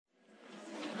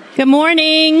Good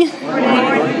morning. Good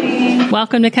morning.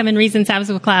 Welcome to Come and Reason Sabbath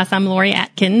School class. I'm Lori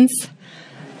Atkins,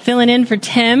 filling in for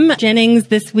Tim Jennings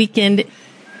this weekend.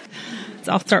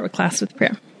 So I'll start with class with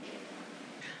prayer.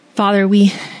 Father,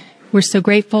 we're so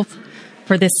grateful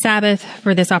for this Sabbath,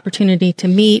 for this opportunity to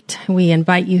meet. We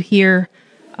invite you here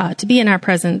to be in our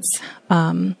presence.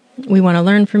 We want to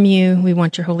learn from you. We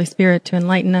want your Holy Spirit to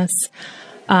enlighten us.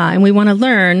 And we want to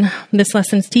learn, this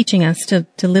lesson's teaching us to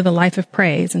live a life of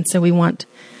praise. And so we want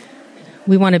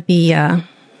to be on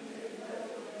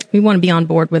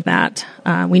board with that.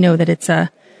 We know that it's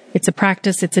a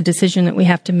practice, it's a decision that we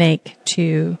have to make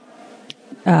to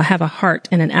have a heart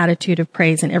and an attitude of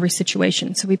praise in every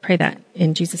situation. So we pray that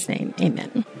in Jesus' name,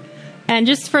 amen. And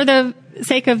just for the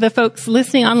sake of the folks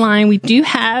listening online, we do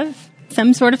have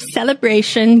some sort of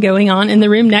celebration going on in the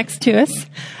room next to us.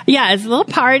 Yeah, it's a little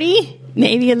party,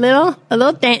 maybe a little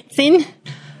dancing,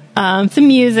 some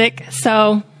music.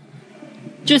 So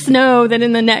just know that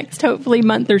in the next, hopefully,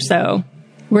 month or so,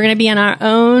 we're going to be in our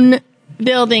own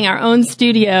building, our own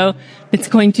studio. It's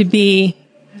going to be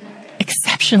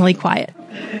exceptionally quiet.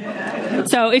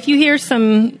 So if you hear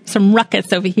some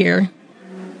ruckus over here.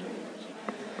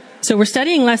 So we're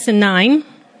studying lesson 9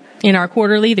 in our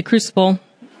quarterly, In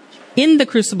the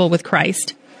Crucible with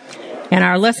Christ. And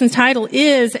our lesson's title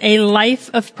is A Life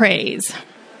of Praise.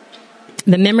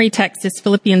 The memory text is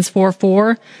Philippians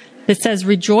 4:4. That says,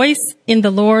 "Rejoice in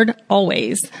the Lord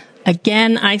always.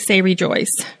 Again, I say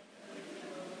rejoice."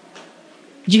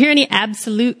 Did you hear any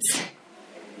absolutes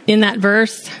in that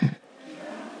verse?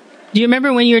 Do you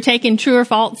remember when you were taking true or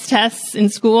false tests in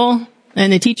school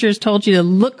and the teachers told you to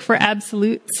look for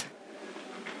absolutes?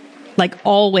 Like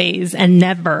always and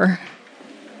never,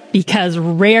 because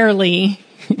rarely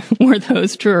were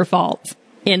those true or false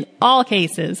in all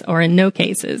cases or in no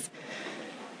cases.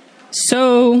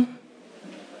 So,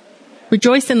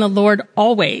 rejoice in the Lord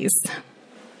always.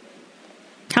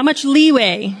 How much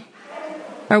leeway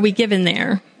are we given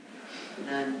there?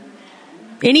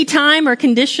 Any time or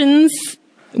conditions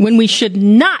when we should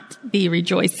not be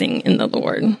rejoicing in the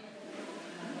Lord?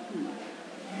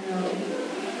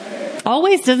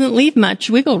 Always doesn't leave much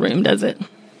wiggle room, does it?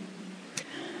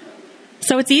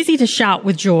 So it's easy to shout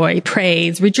with joy,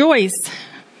 praise, rejoice.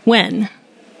 When?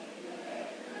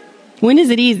 When is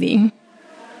it easy?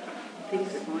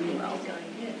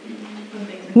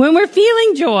 When we're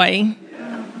feeling joy,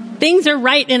 things are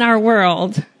right in our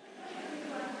world.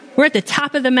 We're at the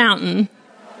top of the mountain.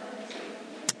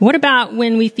 What about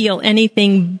when we feel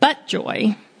anything but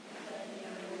joy?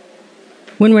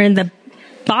 When we're in the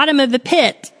bottom of the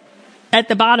pit, at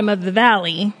the bottom of the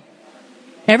valley,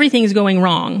 everything's going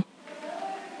wrong.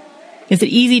 Is it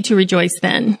easy to rejoice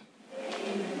then?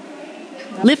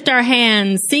 Lift our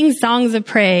hands, sing songs of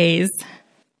praise.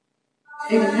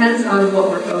 It depends on what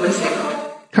we're focusing on.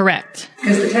 Correct.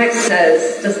 Because the text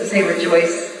doesn't say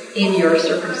rejoice in your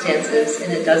circumstances,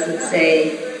 and it doesn't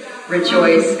say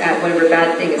rejoice at whatever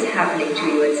bad thing is happening to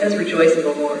you. It says rejoice in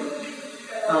the Lord.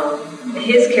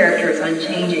 His character is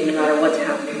unchanging no matter what's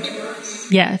happening to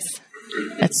us. Yes,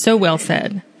 that's so well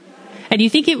said. And do you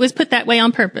think it was put that way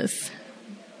on purpose?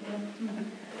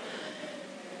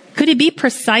 Could it be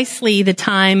precisely the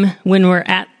time when we're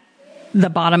at the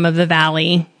bottom of the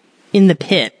valley, in the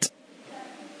pit,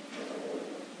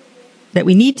 that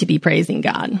we need to be praising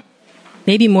God?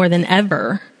 Maybe more than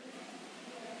ever.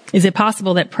 Is it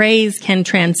possible that praise can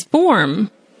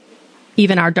transform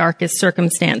even our darkest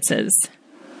circumstances?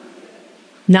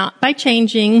 Not by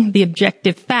changing the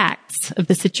objective facts of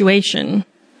the situation,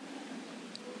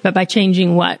 but by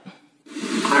changing what?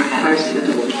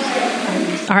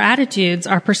 Our attitudes,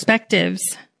 our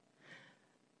perspectives,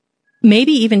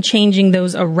 maybe even changing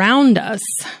those around us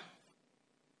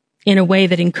in a way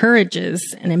that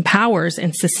encourages and empowers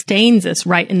and sustains us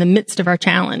right in the midst of our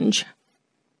challenge.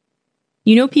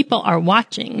 You know, people are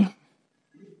watching.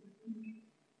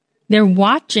 They're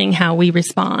watching how we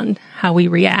respond, how we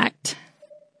react.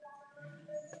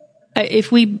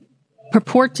 If we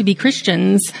purport to be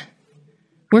Christians,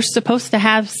 we're supposed to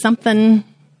have something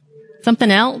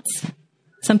else,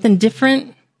 something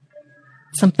different,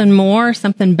 something more,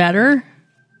 something better.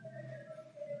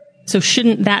 So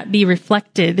shouldn't that be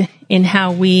reflected in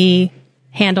how we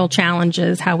handle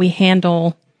challenges, how we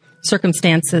handle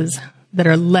circumstances that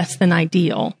are less than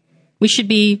ideal? We should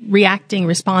be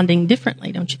responding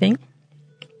differently, don't you think?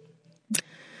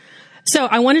 So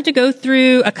I wanted to go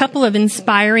through a couple of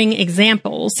inspiring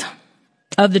examples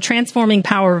of the transforming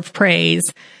power of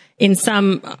praise in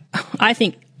some, I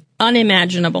think,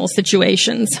 unimaginable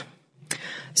situations.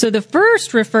 So the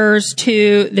first refers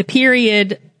to the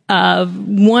period of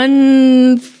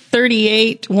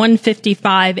 138,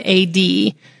 155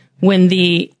 AD, when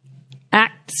the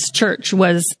Acts church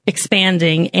was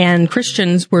expanding and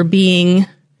Christians were being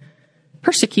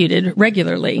persecuted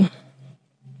regularly.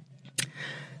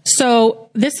 So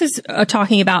this is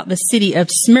talking about the city of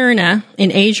Smyrna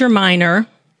in Asia Minor.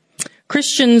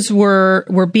 Christians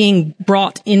were being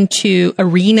brought into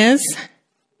arenas.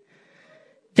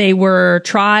 They were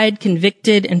tried,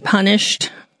 convicted, and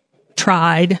punished.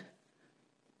 Tried.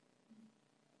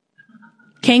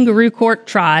 Kangaroo court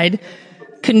tried,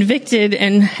 convicted,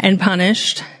 and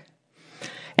punished.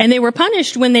 And they were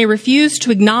punished when they refused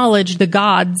to acknowledge the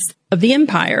gods of the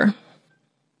empire.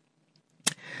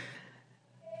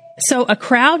 So a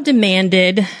crowd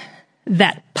demanded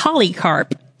that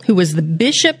Polycarp, who was the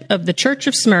bishop of the church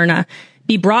of Smyrna,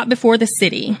 be brought before the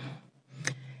city.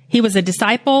 He was a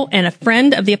disciple and a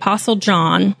friend of the apostle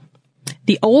John.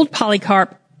 The old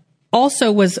Polycarp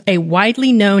also was a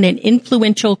widely known and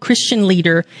influential Christian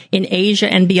leader in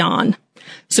Asia and beyond.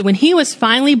 So when he was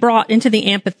finally brought into the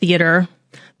amphitheater,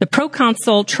 the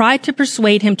proconsul tried to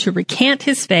persuade him to recant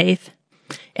his faith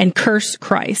and curse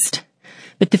Christ.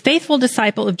 But the faithful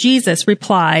disciple of Jesus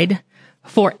replied,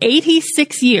 for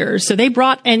 86 years, so they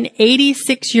brought an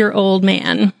 86-year-old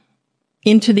man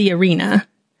into the arena.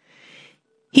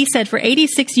 He said, for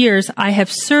 86 years I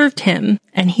have served him,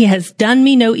 and he has done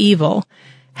me no evil.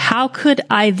 How could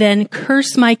I then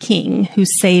curse my king who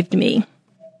saved me?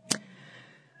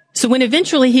 So when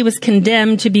eventually he was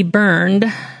condemned to be burned,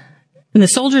 and the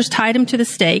soldiers tied him to the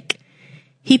stake,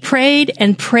 he prayed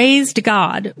and praised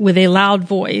God with a loud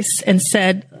voice and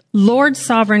said, Lord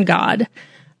sovereign God,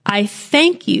 I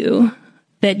thank you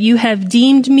that you have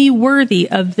deemed me worthy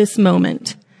of this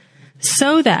moment,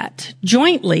 so that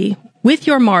jointly with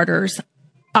your martyrs,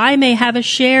 I may have a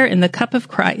share in the cup of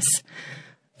Christ.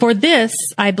 For this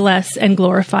I bless and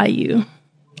glorify you.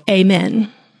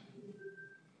 Amen.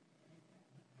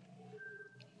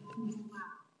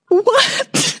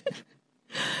 What?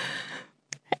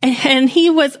 And he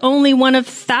was only one of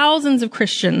thousands of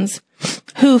Christians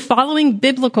who, following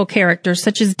biblical characters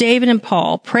such as David and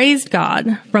Paul, praised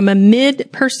God from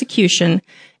amid persecution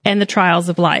and the trials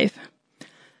of life.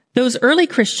 Those early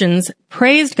Christians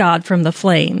praised God from the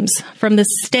flames, from the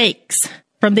stakes,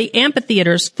 from the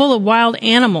amphitheaters full of wild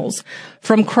animals,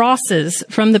 from crosses,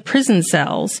 from the prison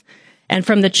cells, and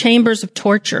from the chambers of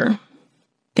torture.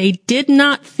 They did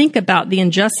not think about the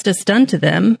injustice done to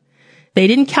them. They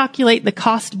didn't calculate the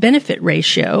cost-benefit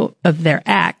ratio of their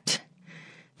act.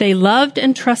 They loved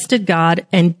and trusted God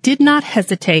and did not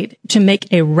hesitate to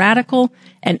make a radical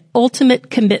and ultimate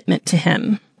commitment to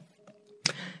Him.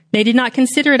 They did not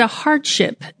consider it a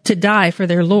hardship to die for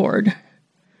their Lord.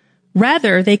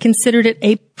 Rather, they considered it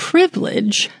a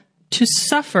privilege to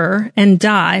suffer and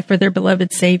die for their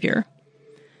beloved Savior.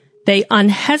 They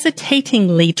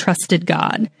unhesitatingly trusted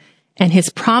God and His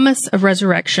promise of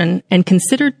resurrection and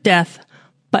considered death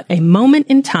but a moment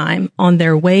in time on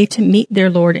their way to meet their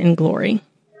Lord in glory.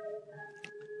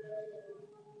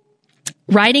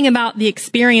 Writing about the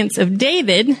experience of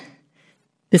David,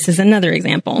 this is another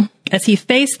example, as he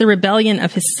faced the rebellion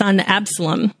of his son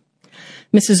Absalom,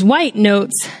 Mrs. White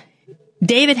notes,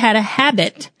 David had a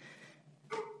habit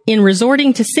in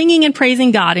resorting to singing and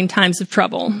praising God in times of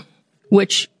trouble,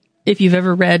 which, if you've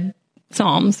ever read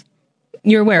Psalms,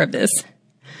 you're aware of this.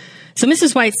 So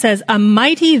Mrs. White says, a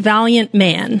mighty valiant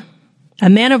man, a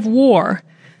man of war,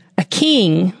 a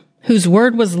king whose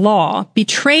word was law,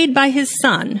 betrayed by his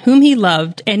son, whom he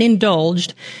loved and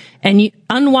indulged and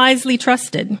unwisely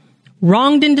trusted,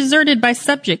 wronged and deserted by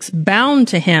subjects bound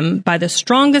to him by the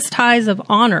strongest ties of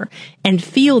honor and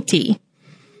fealty.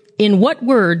 In what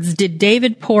words did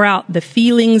David pour out the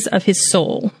feelings of his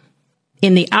soul?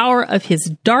 In the hour of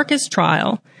his darkest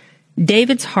trial,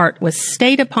 David's heart was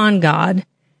stayed upon God,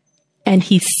 and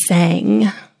he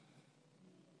sang.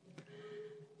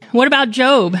 What about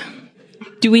Job?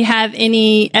 Do we have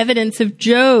any evidence of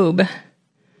Job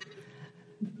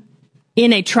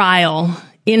in a trial,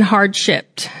 in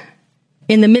hardship,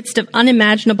 in the midst of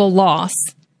unimaginable loss,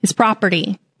 his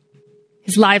property,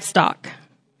 his livestock,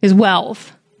 his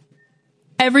wealth,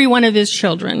 every one of his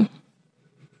children?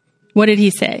 What did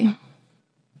he say?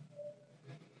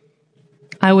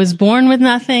 I was born with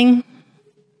nothing.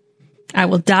 I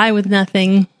will die with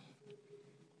nothing.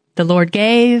 The Lord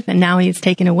gave, and now He has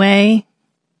taken away.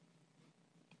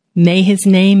 May His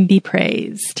name be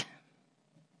praised.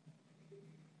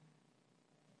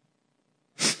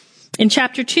 In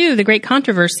chapter 2, the great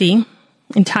controversy,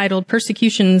 entitled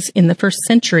Persecutions in the First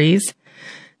Centuries,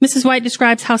 Mrs. White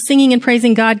describes how singing and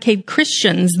praising God gave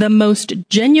Christians the most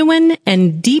genuine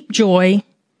and deep joy,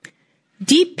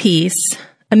 deep peace,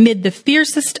 amid the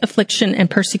fiercest affliction and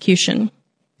persecution.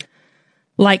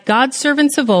 Like God's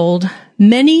servants of old,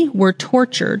 many were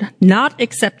tortured, not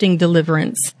accepting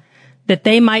deliverance, that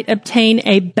they might obtain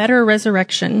a better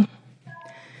resurrection.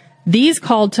 These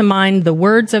called to mind the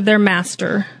words of their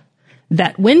master,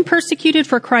 that when persecuted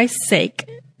for Christ's sake,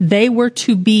 they were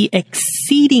to be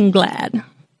exceeding glad.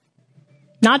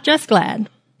 Not just glad,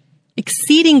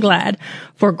 exceeding glad,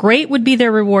 for great would be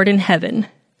their reward in heaven.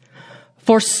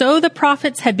 For so the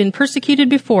prophets had been persecuted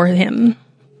before him.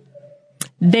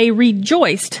 They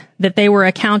rejoiced that they were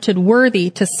accounted worthy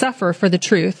to suffer for the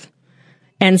truth,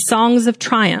 and songs of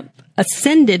triumph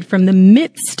ascended from the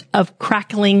midst of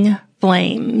crackling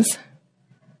flames.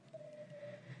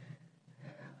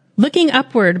 Looking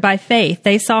upward by faith,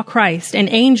 they saw Christ and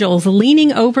angels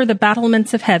leaning over the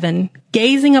battlements of heaven,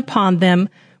 gazing upon them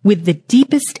with the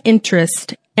deepest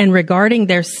interest and regarding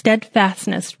their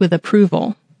steadfastness with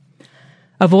approval.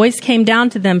 A voice came down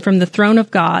to them from the throne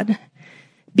of God,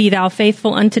 "Be thou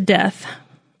faithful unto death,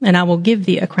 and I will give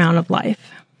thee a crown of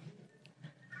life."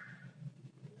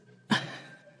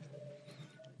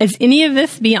 Is any of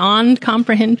this beyond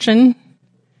comprehension?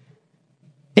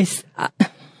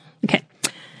 Okay.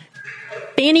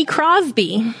 Fanny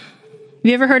Crosby. Have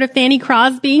you ever heard of Fanny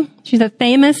Crosby? She's a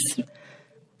famous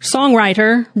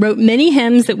songwriter, wrote many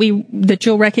hymns that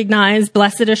you'll recognize: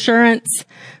 Blessed Assurance,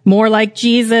 More Like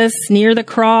Jesus, Near the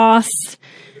Cross,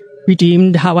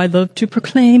 Redeemed, How I Love to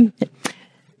Proclaim,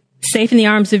 Safe in the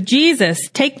Arms of Jesus,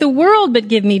 Take the World But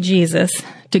Give Me Jesus,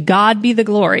 To God Be the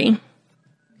Glory.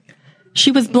 She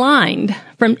was blind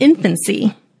from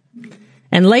infancy,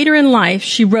 and later in life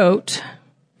she wrote,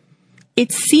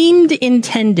 "It seemed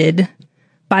intended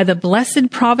by the blessed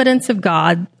providence of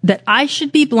God that I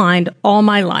should be blind all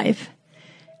my life,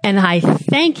 and I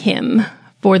thank him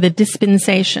for the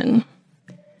dispensation.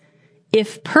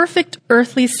 If perfect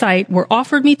earthly sight were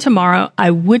offered me tomorrow,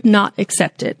 I would not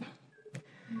accept it.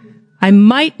 I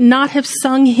might not have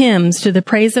sung hymns to the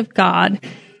praise of God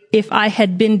if I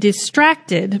had been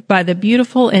distracted by the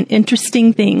beautiful and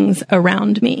interesting things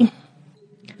around me.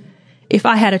 If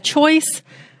I had a choice,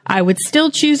 I would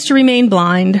still choose to remain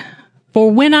blind, for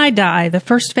when I die, the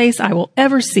first face I will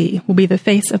ever see will be the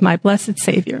face of my blessed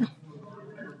Savior."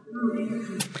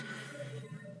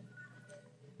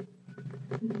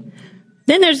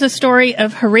 Then there's the story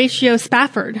of Horatio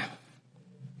Spafford.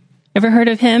 Ever heard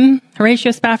of him?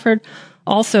 Horatio Spafford,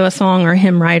 also a song or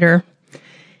hymn writer.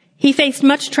 He faced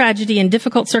much tragedy and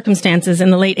difficult circumstances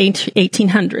in the late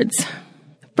 1800s.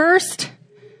 First,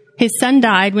 his son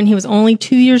died when he was only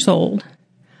 2 years old.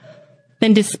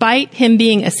 Then, despite him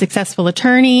being a successful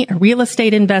attorney, a real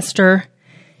estate investor,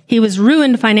 he was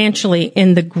ruined financially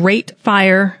in the Great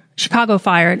Fire, Chicago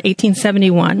Fire in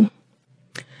 1871.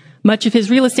 Much of his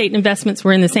real estate investments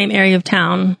were in the same area of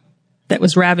town that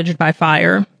was ravaged by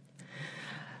fire.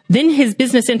 Then his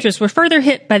business interests were further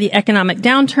hit by the economic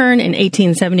downturn in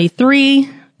 1873,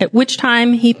 at which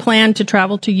time he planned to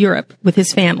travel to Europe with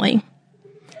his family.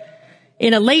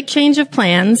 In a late change of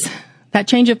plans, that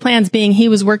change of plans being he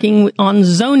was working on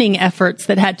zoning efforts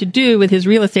that had to do with his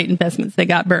real estate investments that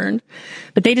got burned.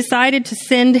 But they decided to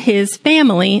send his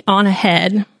family on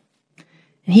ahead,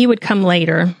 and he would come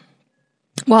later.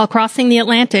 While crossing the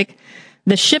Atlantic,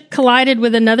 the ship collided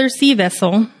with another sea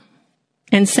vessel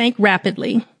and sank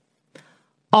rapidly.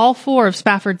 All 4 of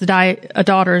Spafford's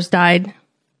daughters died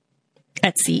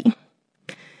at sea.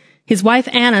 His wife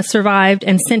Anna survived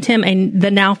and sent him the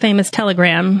now famous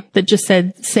telegram that just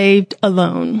said, "Saved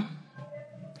alone."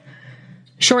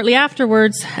 Shortly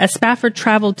afterwards, as Spafford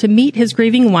traveled to meet his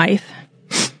grieving wife,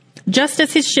 just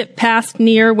as his ship passed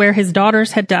near where his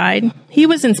daughters had died, he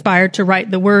was inspired to write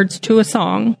the words to a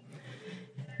song,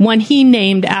 one he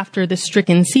named after the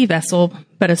stricken sea vessel,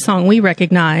 but a song we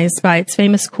recognize by its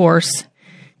famous chorus,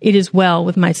 "It is well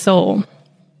with my soul."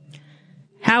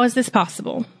 How is this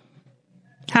possible?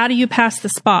 How do you pass the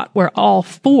spot where all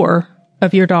 4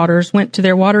 of your daughters went to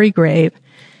their watery grave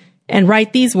and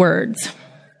write these words?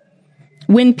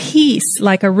 "When peace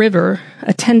like a river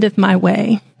attendeth my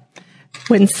way,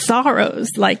 when sorrows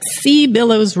like sea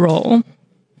billows roll,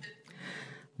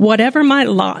 whatever my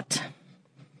lot,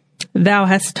 thou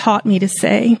hast taught me to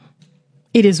say,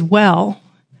 it is well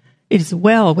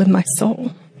with my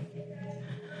soul.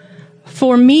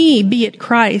 For me, be it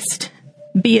Christ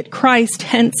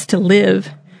hence to live.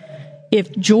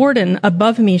 If Jordan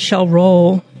above me shall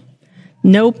roll,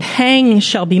 no pang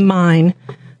shall be mine,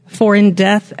 for in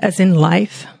death as in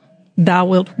life, thou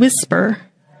wilt whisper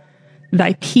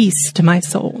thy peace to my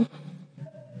soul."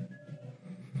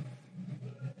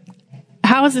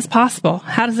 How is this possible?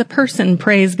 How does a person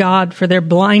praise God for their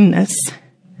blindness?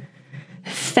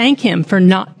 Thank him for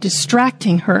not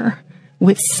distracting her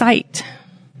with sight.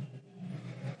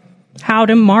 How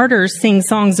do martyrs sing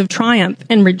songs of triumph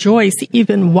and rejoice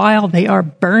even while they are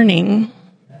burning?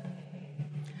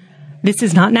 This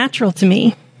is not natural to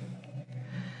me.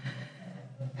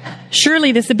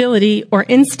 Surely this ability or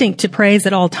instinct to praise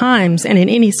at all times and in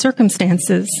any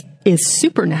circumstances is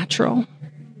supernatural.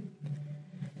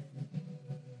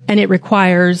 And it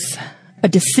requires a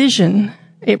decision.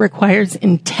 It requires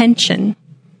intention.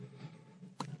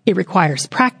 It requires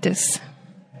practice.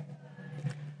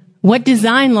 What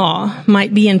design law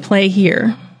might be in play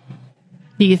here,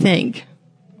 do you think?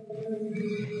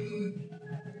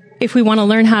 If we want to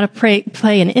learn how to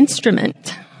play an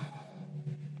instrument,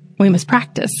 we must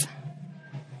practice.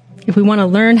 If we want to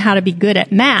learn how to be good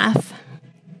at math,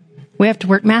 we have to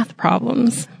work math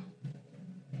problems.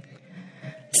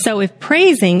 So if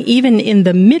praising, even in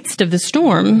the midst of the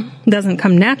storm, doesn't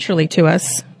come naturally to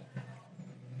us,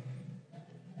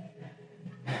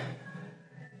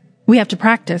 we have to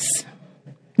practice.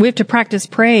 We have to practice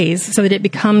praise so that it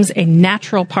becomes a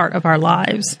natural part of our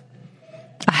lives,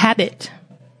 a habit,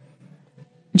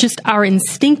 just our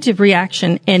instinctive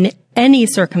reaction in any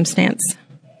circumstance.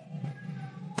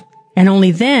 And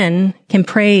only then can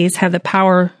praise have the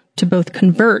power to both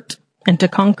convert and to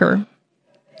conquer.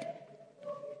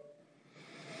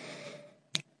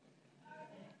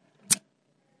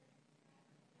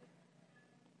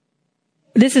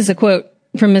 This is a quote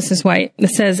from Mrs. White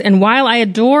that says, "And while I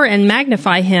adore and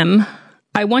magnify him,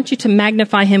 I want you to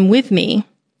magnify him with me.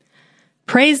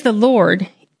 Praise the Lord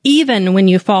even when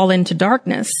you fall into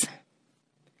darkness.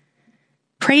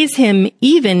 Praise him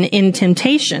even in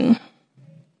temptation."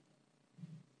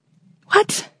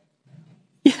 What?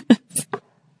 Yes.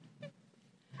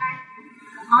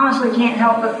 I honestly can't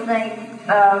help but think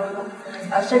of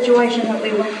a situation that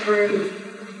we went through.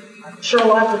 I'm sure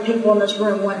lots of people in this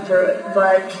room went through it,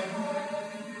 but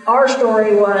our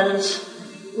story was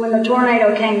when the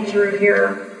tornado came through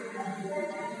here,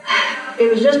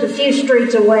 it was just a few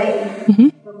streets away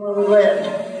from where we lived.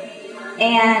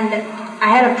 And I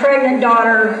had a pregnant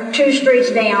daughter 2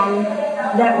 streets down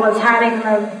that was hiding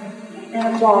in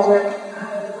a closet.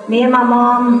 Me and my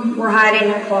mom were hiding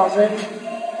in a closet.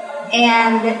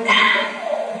 And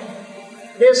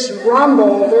this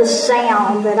rumble, this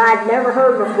sound that I'd never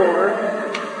heard before,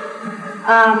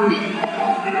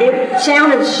 it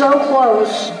sounded so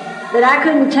close that I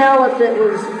couldn't tell if it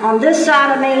was on this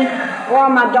side of me or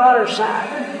on my daughter's side.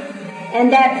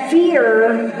 And that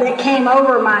fear that came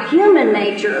over my human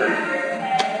nature,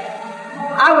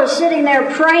 I was sitting there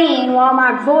praying while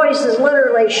my voice is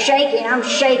literally shaking. I'm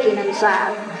shaking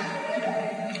inside.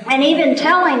 And even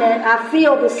telling it, I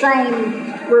feel the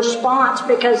same response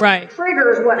because it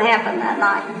triggers what happened that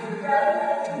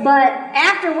night. But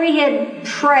after we had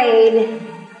prayed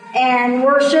and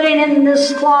we're sitting in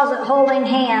this closet holding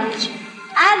hands,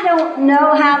 I don't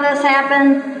know how this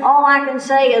happened. All I can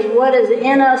say is what is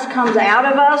in us comes out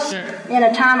of us in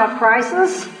a time of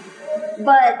crisis.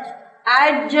 But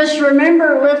I just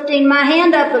remember lifting my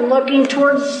hand up and looking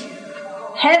towards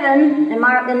heaven in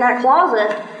that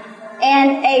closet,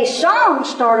 and a song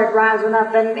started rising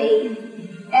up in me.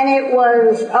 And it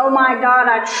was, "Oh my God,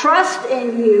 I trust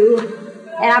in you."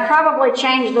 And I probably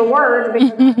changed the words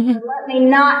because let me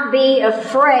not be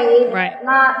afraid,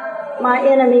 not my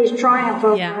enemies triumph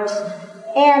over us.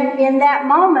 And in that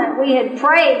moment, we had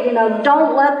prayed,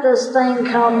 don't let this thing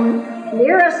come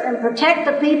near us and protect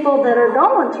the people that are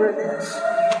going through this.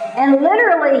 And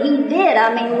literally, he did.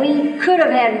 I mean, we could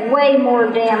have had way more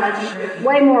damage,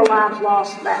 way more lives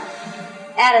lost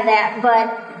out of that.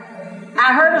 But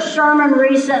I heard a sermon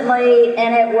recently,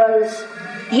 and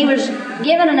he was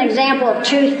given an example of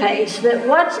toothpaste, that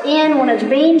what's in when it's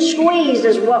being squeezed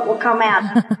is what will come out.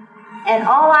 And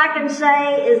all I can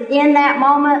say is in that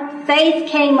moment, faith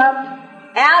came up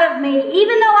out of me,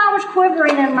 even though I was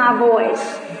quivering in my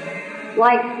voice.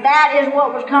 Like, that is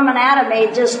what was coming out of me.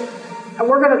 Just,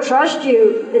 we're going to trust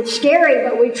you. It's scary,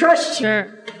 but we trust you. Sure.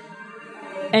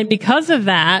 And because of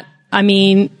that,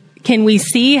 can we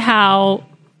see how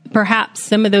perhaps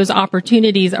some of those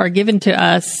opportunities are given to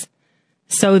us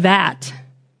so that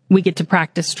we get to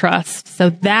practice trust, so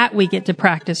that we get to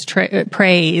practice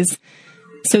praise,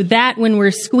 so that when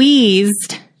we're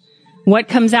squeezed, what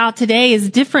comes out today is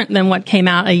different than what came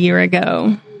out a year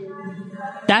ago.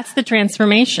 That's the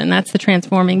transformation. That's the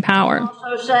transforming power. I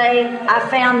also say I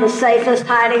found the safest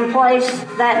hiding place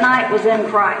that night was in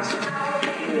Christ.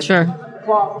 Sure.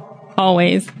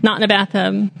 Always. Not in a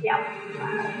bathtub. Yeah.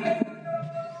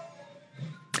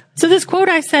 So this quote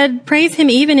I said, praise him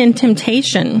even in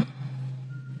temptation.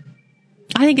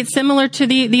 I think it's similar to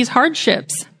these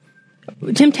hardships.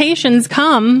 Temptations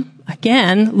come,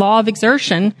 again, law of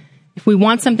exertion, If we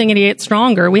want something to get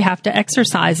stronger, we have to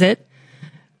exercise it.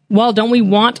 Well, don't we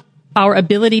want our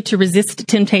ability to resist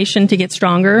temptation to get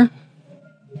stronger?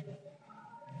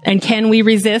 And can we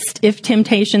resist if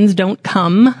temptations don't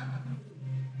come?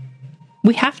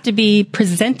 We have to be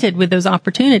presented with those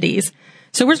opportunities.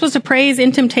 So we're supposed to praise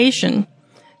in temptation.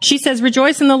 She says,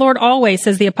 rejoice in the Lord always,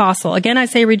 says the apostle. Again, I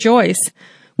say rejoice.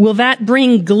 Will that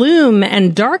bring gloom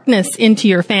and darkness into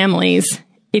your families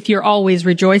if you're always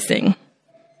rejoicing?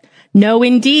 No,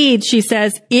 indeed, she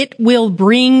says, it will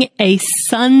bring a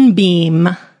sunbeam.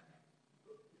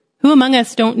 Who among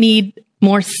us don't need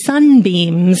more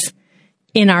sunbeams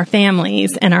in our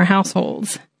families and our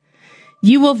households?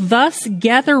 You will thus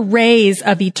gather rays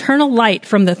of eternal light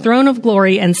from the throne of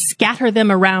glory and scatter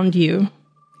them around you.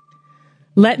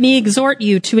 Let me exhort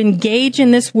you to engage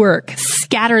in this work,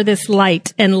 scatter this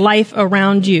light and life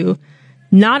around you,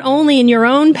 not only in your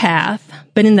own path,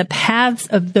 but in the paths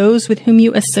of those with whom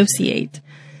you associate.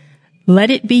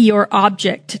 Let it be your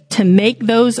object to make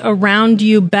those around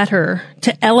you better,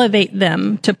 to elevate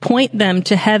them, to point them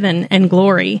to heaven and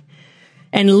glory,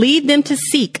 and lead them to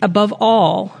seek above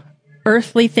all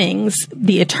earthly things,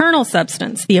 the eternal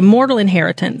substance, the immortal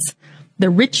inheritance, the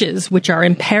riches which are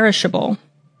imperishable.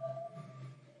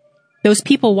 Those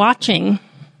people watching,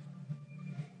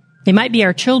 they might be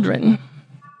our children,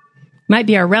 might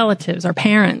be our relatives, our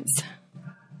parents.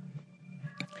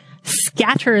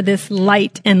 Scatter this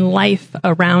light and life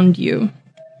around you.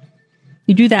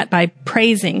 You do that by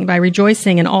praising, by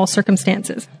rejoicing in all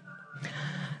circumstances.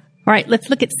 All right, let's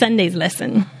look at Sunday's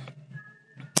lesson.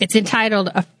 It's entitled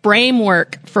A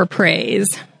Framework for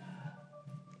Praise.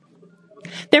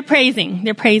 They're praising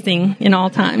in all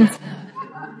times.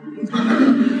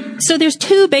 So there's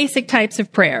two basic types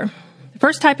of prayer. The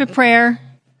first type of prayer,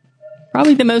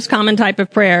 probably the most common type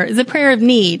of prayer, is a prayer of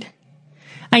need.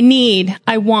 I need,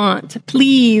 I want,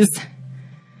 please.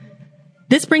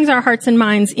 This brings our hearts and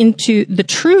minds into the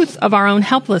truth of our own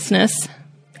helplessness.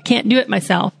 I can't do it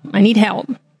myself. I need help.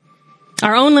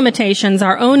 Our own limitations,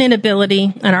 our own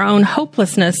inability, and our own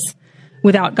hopelessness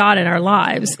without God in our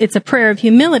lives. It's a prayer of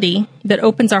humility that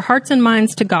opens our hearts and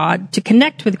minds to God, to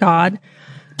connect with God,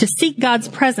 to seek God's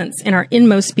presence in our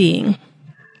inmost being.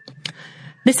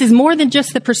 This is more than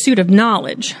just the pursuit of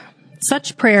knowledge.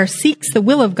 Such prayer seeks the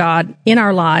will of God in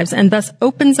our lives and thus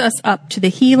opens us up to the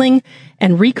healing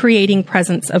and recreating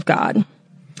presence of God.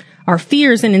 Our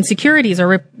fears and insecurities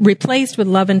are replaced with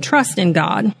love and trust in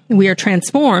God. We are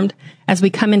transformed as we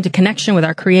come into connection with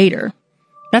our Creator.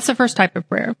 That's the first type of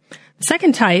prayer. The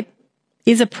second type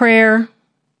is a prayer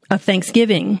of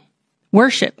thanksgiving,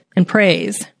 worship, and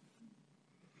praise.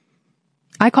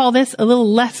 I call this a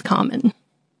little less common.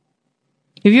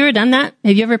 Have you ever done that?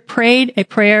 Have you ever prayed a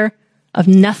prayer of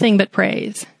nothing but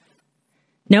praise?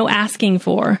 No asking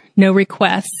for, no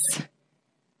requests,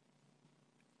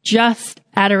 just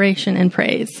adoration and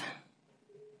praise.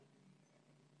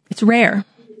 It's rare.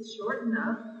 It's short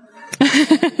enough.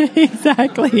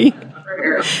 Exactly.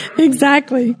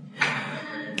 Exactly.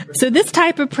 So this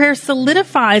type of prayer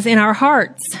solidifies in our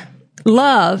hearts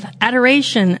love,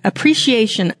 adoration,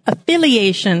 appreciation,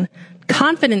 affiliation,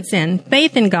 confidence in,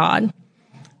 faith in God,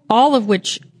 all of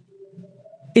which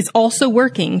is also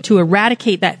working to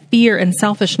eradicate that fear and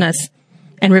selfishness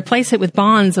and replace it with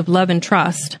bonds of love and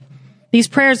trust. These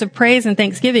prayers of praise and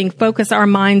thanksgiving focus our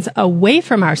minds away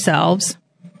from ourselves,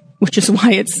 which is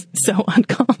why it's so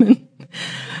uncommon,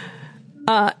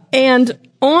 and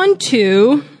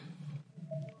onto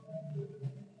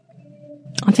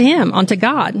Him, onto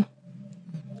God.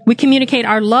 We communicate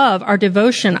our love, our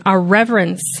devotion, our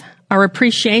reverence, our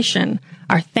appreciation,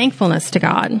 our thankfulness to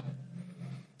God.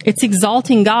 It's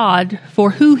exalting God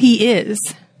for who He is,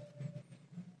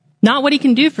 not what He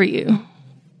can do for you,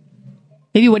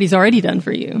 maybe what He's already done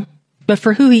for you, but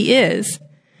for who He is.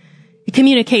 It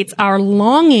communicates our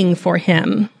longing for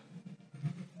Him.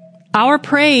 Our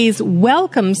praise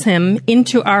welcomes Him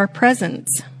into our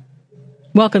presence,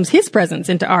 welcomes His presence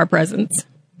into our presence.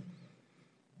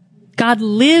 God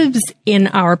lives in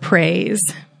our praise.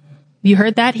 You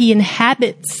heard that? He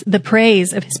inhabits the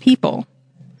praise of His people.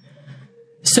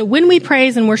 So when we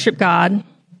praise and worship God,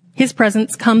 His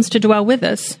presence comes to dwell with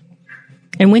us.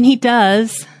 And when He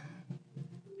does,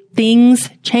 things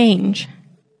change.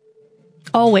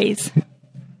 Always.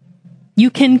 You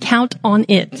can count on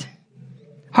it.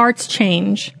 Hearts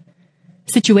change.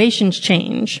 Situations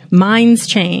change. Minds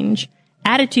change.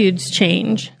 Attitudes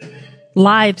change.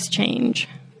 Lives change.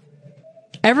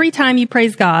 Every time you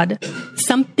praise God,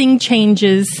 something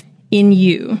changes in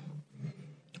you,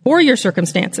 or your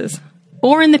circumstances,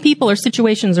 or in the people or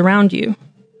situations around you.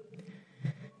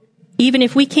 Even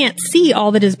if we can't see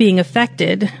all that is being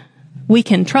affected, we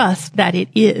can trust that it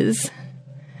is,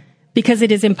 because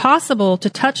it is impossible to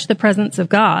touch the presence of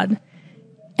God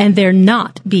and there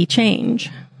not be change.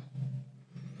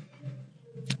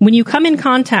 When you come in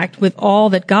contact with all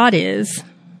that God is,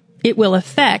 it will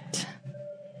affect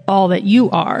all that you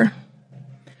are.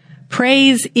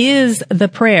 Praise is the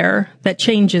prayer that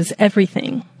changes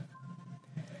everything.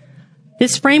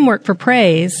 This framework for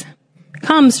praise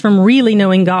comes from really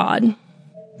knowing God.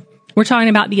 We're talking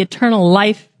about the eternal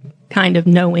life kind of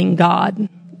knowing God,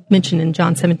 mentioned in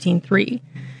John 17:3.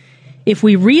 If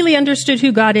we really understood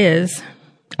who God is,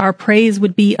 our praise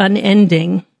would be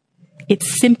unending. It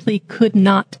simply could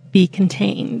not be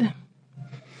contained.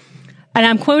 And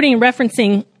I'm quoting and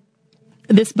referencing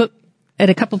this book at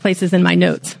a couple places in my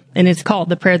notes, and it's called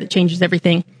The Prayer That Changes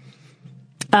Everything.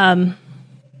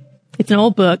 It's an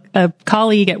old book. A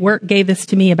colleague at work gave this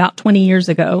to me about 20 years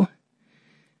ago,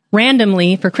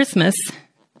 randomly for Christmas,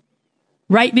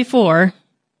 right before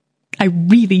I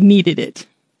really needed it.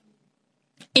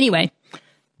 Anyway,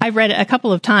 I've read it a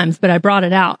couple of times, but I brought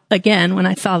it out again when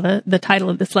I saw the title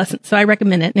of this lesson. So I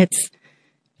recommend it, and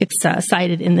it's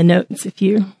cited in the notes if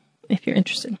you're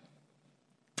interested.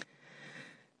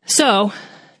 So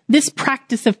this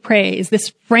practice of praise,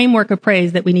 this framework of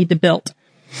praise that we need to build,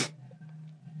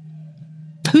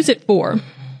 who's it for?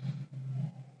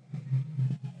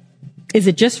 Is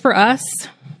it just for us?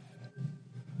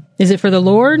 Is it for the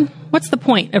Lord? What's the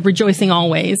point of rejoicing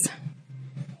always?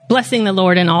 Blessing the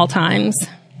Lord in all times?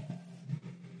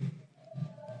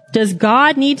 Does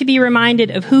God need to be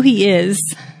reminded of who he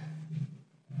is?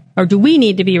 Or do we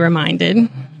need to be reminded?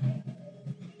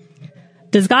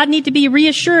 Does God need to be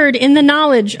reassured in the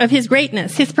knowledge of his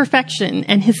greatness, his perfection,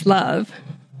 and his love?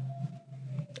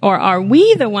 Or are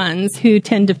we the ones who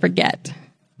tend to forget?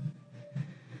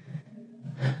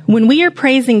 When we are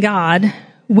praising God,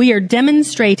 we are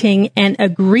demonstrating and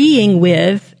agreeing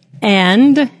with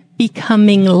and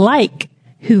becoming like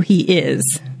who he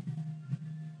is.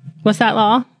 What's that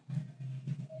law?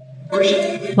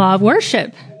 Worship. Law of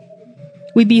worship.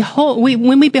 When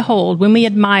we behold, when we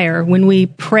admire, when we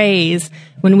praise,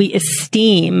 when we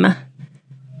esteem,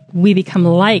 we become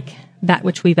like that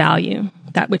which we value,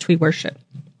 that which we worship.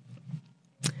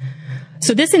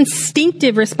 So this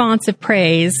instinctive response of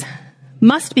praise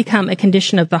must become a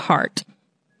condition of the heart.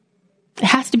 It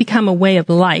has to become a way of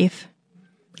life,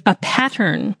 a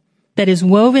pattern that is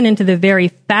woven into the very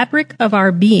fabric of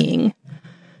our being,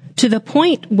 to the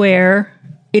point where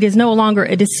it is no longer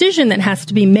a decision that has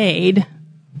to be made.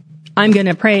 I'm going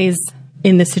to praise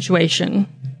in this situation.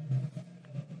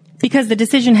 Because the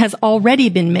decision has already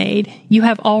been made. You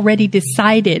have already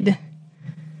decided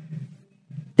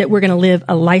that we're going to live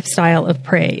a lifestyle of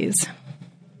praise.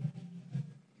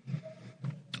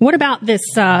 What about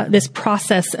this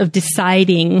process of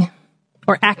deciding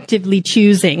or actively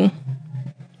choosing?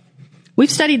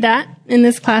 We've studied that in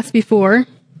this class before,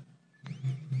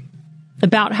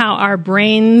 about how our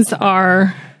brains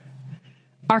are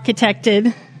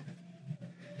architected,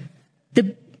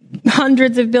 the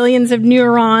hundreds of billions of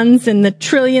neurons and the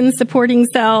trillion supporting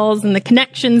cells and the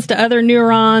connections to other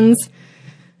neurons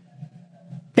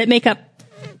that make up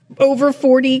over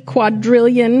 40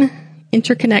 quadrillion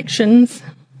interconnections.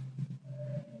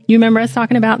 You remember us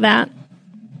talking about that?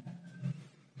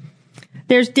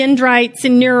 There's dendrites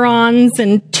and neurons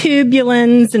and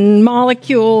tubulins and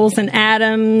molecules and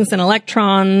atoms and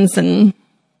electrons, and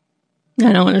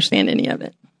I don't understand any of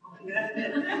it.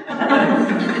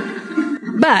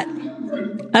 But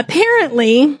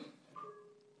apparently,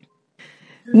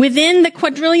 within the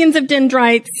quadrillions of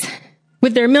dendrites,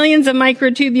 with their millions of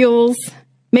microtubules,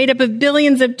 made up of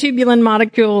billions of tubulin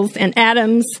molecules and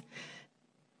atoms,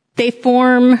 they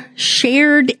form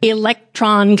shared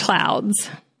electron clouds.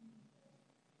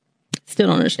 Still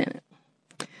don't understand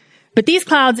it. But these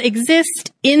clouds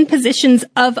exist in positions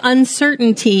of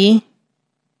uncertainty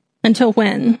until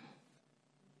when?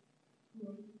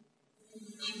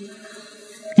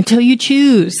 Until you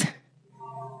choose.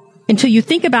 Until you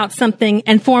think about something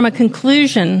and form a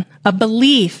conclusion, a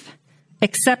belief,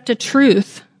 accept a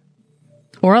truth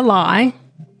or a lie.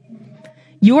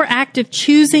 Your act of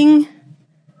choosing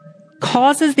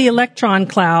causes the electron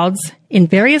clouds in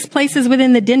various places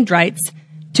within the dendrites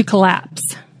to collapse.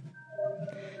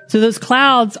 So those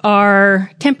clouds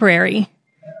are temporary.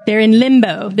 They're in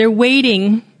limbo. They're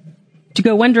waiting to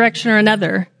go one direction or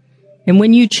another. And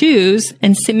when you choose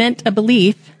and cement a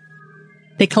belief,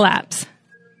 they collapse.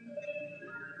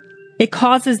 It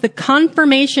causes the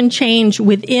conformation change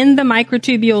within the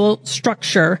microtubule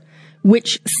structure,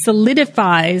 which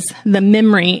solidifies the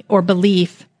memory or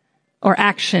belief or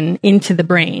action into the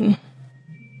brain.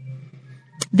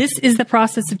 This is the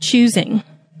process of choosing.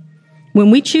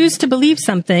 When we choose to believe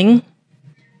something,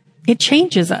 it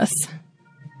changes us.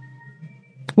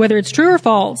 Whether it's true or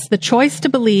false, the choice to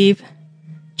believe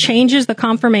changes the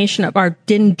conformation of our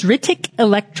dendritic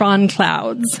electron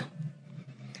clouds.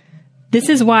 This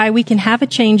is why we can have a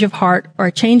change of heart or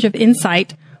a change of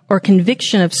insight or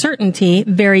conviction of certainty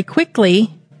very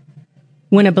quickly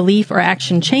when a belief or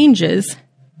action changes,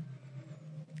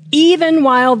 even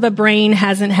while the brain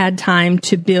hasn't had time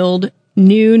to build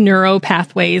new neural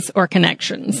pathways or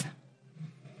connections,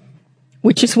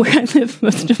 which is where I live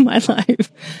most of my life.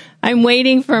 I'm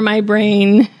waiting for my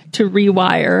brain to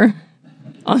rewire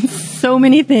on so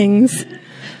many things.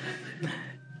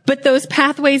 But those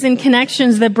pathways and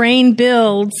connections the brain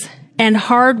builds and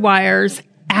hardwires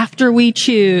after we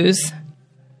choose,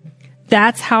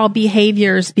 that's how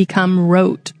behaviors become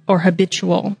rote or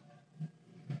habitual.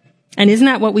 And isn't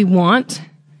that what we want?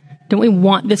 Don't we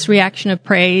want this reaction of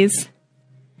praise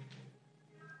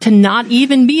to not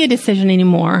even be a decision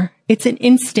anymore? It's an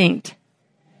instinct.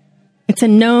 It's a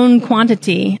known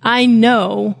quantity. I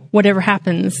know whatever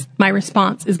happens, my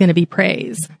response is going to be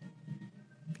praise.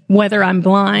 Whether I'm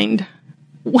blind,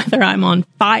 whether I'm on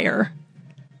fire.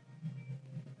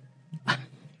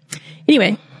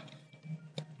 Anyway,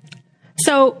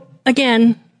 so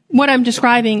again, what I'm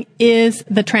describing is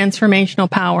the transformational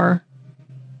power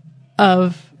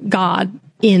of God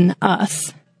in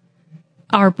us.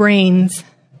 Our brains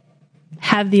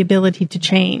have the ability to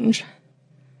change.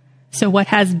 So what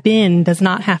has been does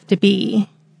not have to be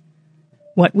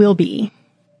what will be.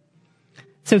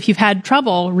 So if you've had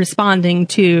trouble responding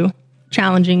to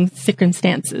challenging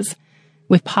circumstances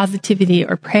with positivity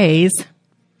or praise,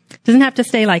 it doesn't have to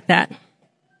stay like that.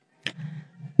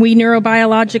 We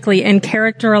neurobiologically and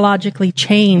characterologically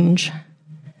change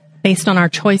based on our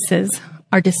choices,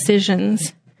 our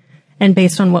decisions, and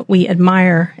based on what we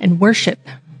admire and worship.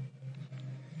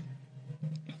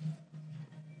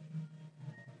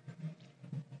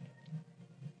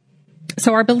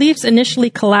 So our beliefs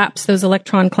initially collapse those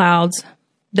electron clouds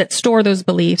that store those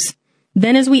beliefs.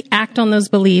 Then as we act on those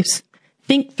beliefs,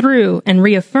 think through and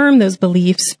reaffirm those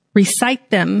beliefs, recite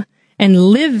them, and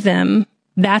live them,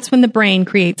 that's when the brain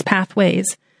creates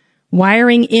pathways,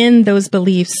 wiring in those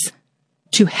beliefs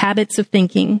to habits of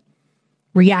thinking,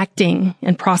 reacting,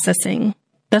 and processing.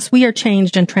 Thus we are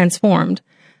changed and transformed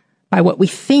by what we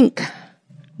think,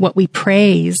 what we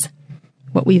praise,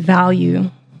 what we value,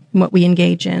 and what we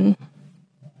engage in.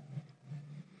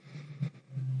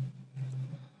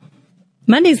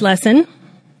 Monday's lesson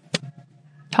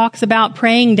talks about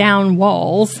praying down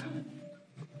walls,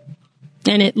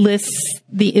 and it lists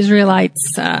the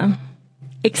Israelites'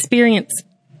 experience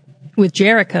with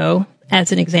Jericho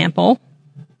as an example.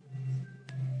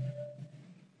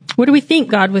 What do we think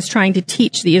God was trying to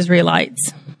teach the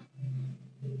Israelites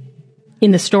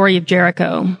in the story of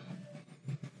Jericho?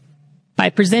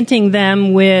 By presenting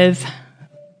them with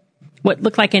what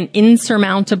looked like an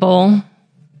insurmountable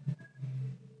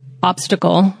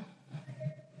obstacle.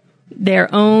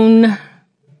 Some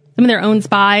of their own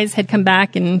spies had come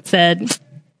back and said,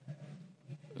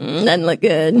 doesn't look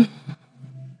good.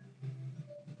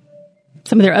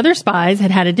 Some of their other spies had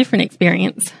had a different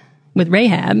experience with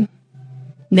Rahab.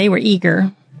 They were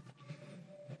eager.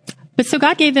 But so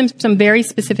God gave them some very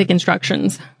specific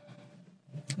instructions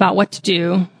about what to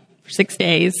do for 6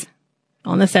 days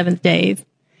on the seventh day.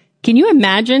 Can you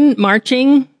imagine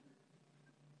marching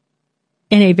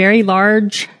in a very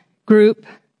large group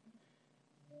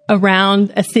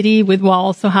around a city with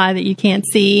walls so high that you can't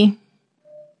see,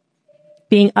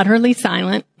 being utterly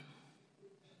silent,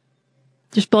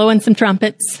 just blowing some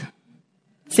trumpets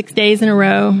 6 days in a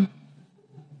row?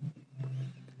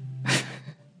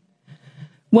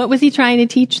 What was he trying to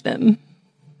teach them?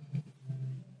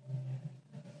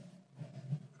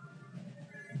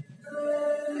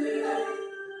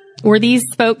 Were these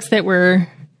folks that were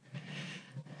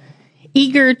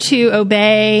eager to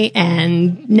obey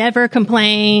and never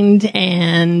complained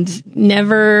and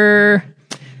never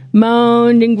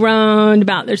moaned and groaned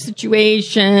about their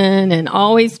situation and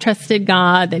always trusted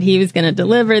God that he was going to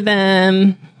deliver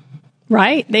them?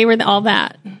 Right? They were all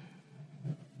that.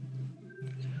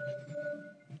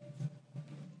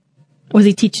 Was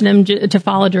he teaching them to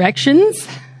follow directions?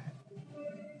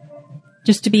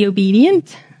 Just to be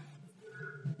obedient?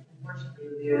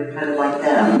 We were kind of like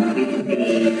them. We could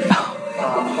be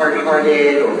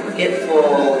hard-hearted or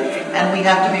forgetful, and we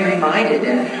have to be reminded.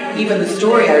 And even the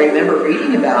story I remember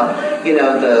reading about,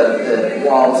 the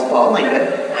walls falling,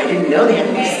 but I didn't know they had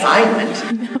to be silent.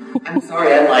 I'm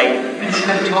sorry, I'm a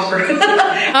talker.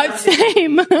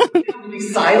 Same. Be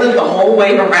silent the whole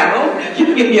way around.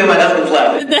 My husband's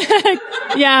laughing.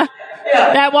 Yeah.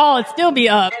 That wall would still be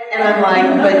up. And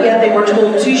I'm but yet they were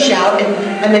told to shout,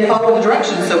 and they followed the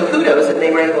directions. So kudos that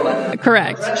they were able to.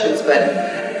 Correct. Directions, but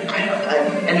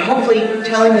and hopefully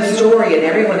telling the story and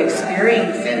everyone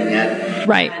experiencing it,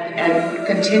 right, and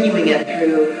continuing it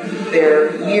through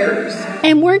their years.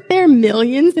 And weren't there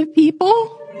millions of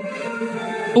people?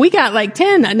 We got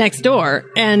 10 next door,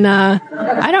 and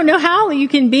I don't know how I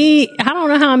don't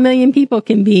know how a million people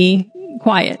can be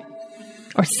quiet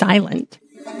or silent.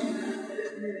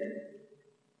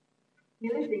 The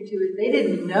other thing, too, is they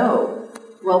didn't know,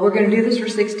 we're going to do this for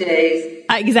 6 days.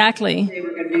 Exactly. They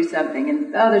were going to do something,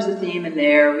 and, there's a theme in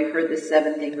there. We've heard this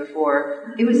 7 thing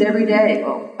before. It was every day.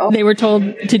 They were told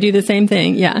to do the same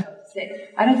thing, yeah.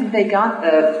 I don't think they got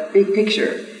the big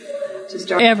picture. To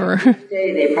start ever.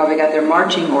 Day, they probably got their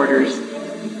marching orders.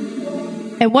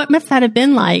 And what must that have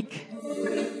been like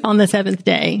on the 7th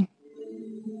day?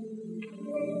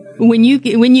 When you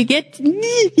get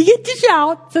to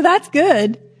shout, so that's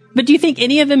good. But do you think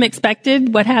any of them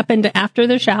expected what happened after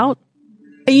the shout?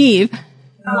 Eve?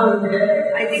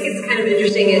 I think it's kind of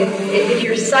interesting. If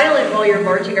you're silent while you're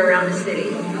marching around a city,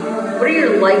 what are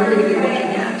you likely to be looking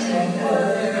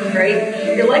at?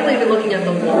 Right? You're likely to be looking at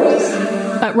the walls.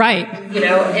 Right.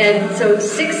 And so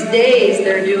 6 days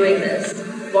they're doing this,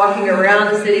 walking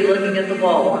around the city looking at the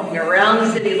wall, walking around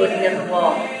the city looking at the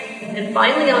wall. And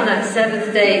finally on that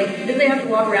 7th day, didn't they have to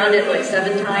walk around it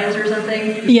 7 times or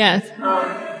something? Yes.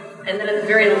 And then at the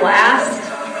very last,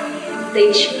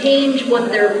 they change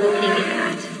what they're looking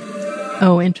at.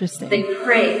 Oh, interesting. They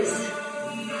praise.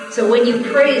 So when you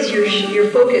praise, your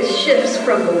focus shifts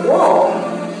from the wall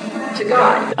to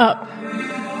God. Up.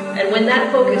 And when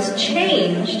that focus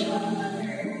changed,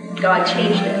 God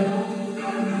changed it.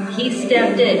 He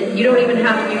stepped in. You don't even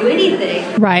have to do anything.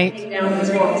 Right. Down these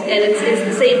walls. And it's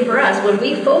the same for us. When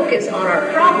we focus on our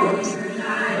problems,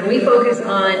 when we focus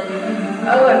on,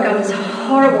 I've got this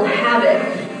horrible habit,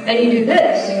 and you do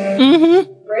this,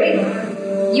 right?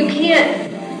 You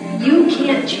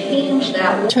can't change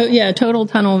that. Total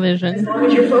tunnel vision. As long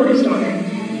as you're focused on it.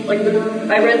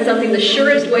 I read something, the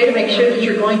surest way to make sure that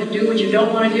you're going to do what you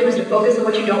don't want to do is to focus on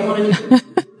what you don't want to do. It's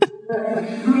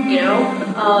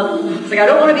I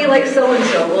don't want to be like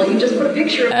so-and-so. Well, you just put a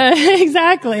picture of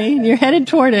exactly. You're headed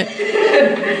toward it.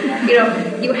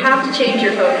 You have to change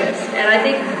your focus. And I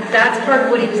think that's part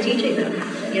of what he was teaching them.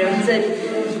 He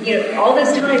said, all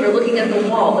this time you're looking at the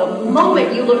wall. The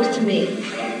moment you looked to me.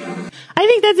 I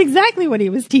think that's exactly what he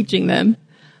was teaching them.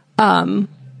 The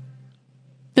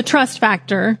trust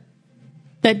factor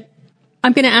that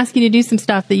I'm going to ask you to do some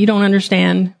stuff that you don't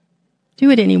understand. Do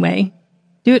it anyway.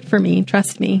 Do it for me.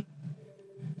 Trust me.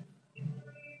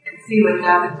 And see what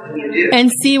happens when you do.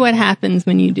 And see what happens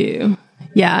when you do.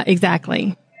 Yeah,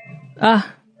 exactly. I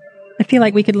feel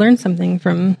like we could learn something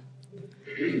from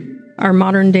our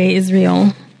modern day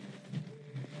Israel.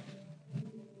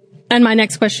 And my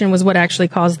next question was what actually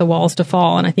caused the walls to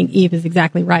fall? And I think Eve is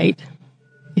exactly right.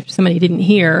 If somebody didn't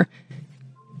hear,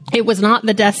 it was not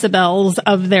the decibels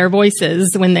of their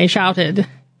voices when they shouted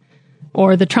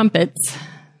or the trumpets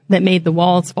that made the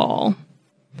walls fall.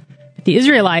 The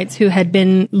Israelites, who had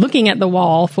been looking at the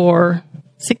wall for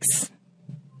 6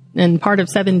 and part of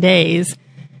 7 days,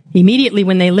 immediately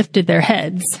when they lifted their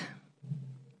heads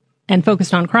and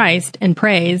focused on Christ and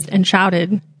praised and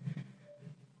shouted,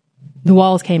 the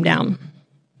walls came down,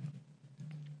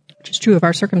 which is true of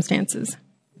our circumstances.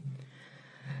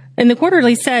 And the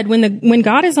Quarterly said, when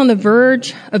God is on the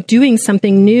verge of doing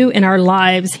something new in our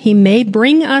lives, he may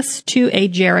bring us to a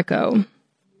Jericho.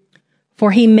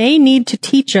 For he may need to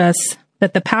teach us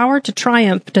that the power to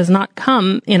triumph does not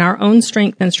come in our own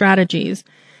strength and strategies.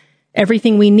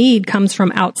 Everything we need comes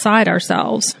from outside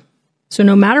ourselves. So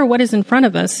no matter what is in front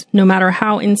of us, no matter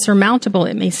how insurmountable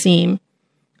it may seem,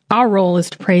 our role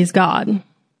is to praise God.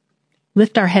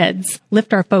 Lift our heads,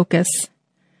 lift our focus.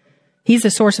 He's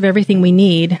the source of everything we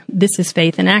need. This is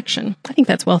faith in action. I think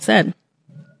that's well said.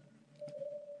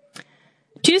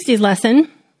 Tuesday's lesson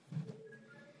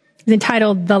is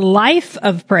entitled The Life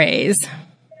of Praise.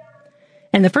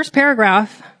 And the first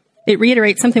paragraph, it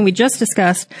reiterates something we just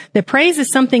discussed, that praise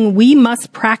is something we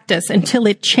must practice until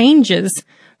it changes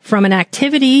from an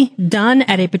activity done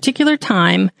at a particular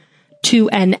time to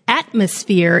an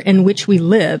atmosphere in which we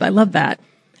live. I love that.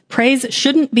 Praise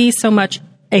shouldn't be so much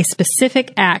a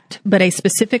specific act, but a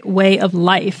specific way of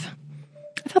life.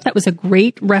 I thought that was a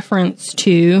great reference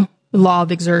to the law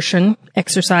of exertion,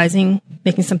 exercising,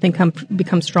 making something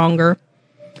become stronger.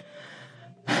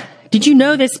 Did you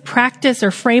know this practice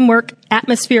or framework,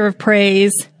 atmosphere of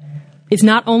praise, is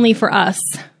not only for us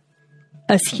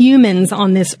as humans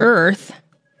on this earth?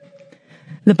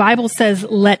 The Bible says,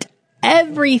 let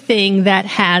everything that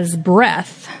has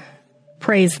breath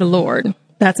praise the Lord.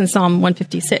 That's in Psalm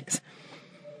 156.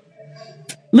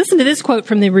 Listen to this quote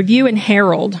from the Review and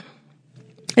Herald.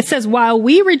 It says, while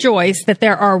we rejoice that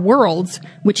there are worlds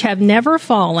which have never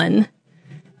fallen,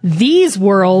 these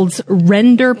worlds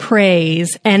render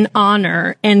praise and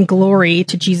honor and glory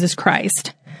to Jesus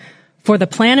Christ for the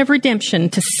plan of redemption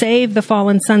to save the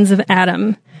fallen sons of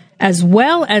Adam, as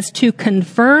well as to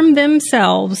confirm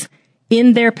themselves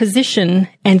in their position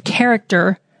and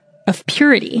character of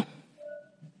purity.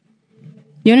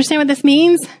 You understand what this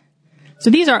means? So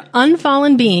these are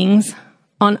unfallen beings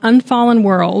on unfallen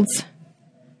worlds.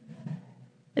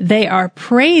 They are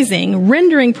praising,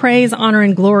 rendering praise, honor,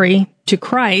 and glory to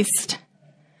Christ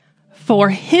for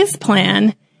his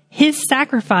plan, his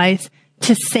sacrifice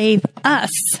to save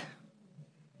us.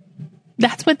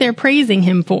 That's what they're praising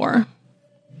him for.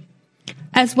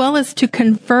 As well as to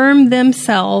confirm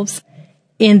themselves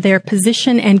in their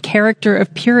position and character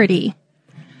of purity.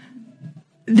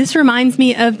 This reminds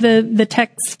me of the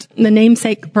text, the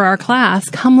namesake for our class,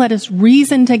 come let us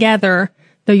reason together.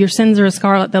 Though your sins are as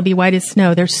scarlet, they'll be white as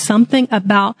snow. There's something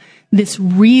about this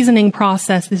reasoning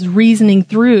process, this reasoning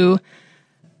through,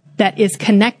 that is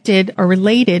connected or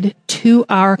related to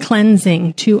our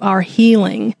cleansing, to our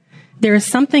healing. There is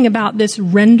something about this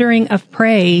rendering of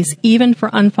praise, even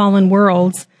for unfallen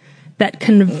worlds, that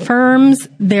confirms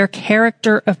their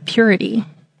character of purity.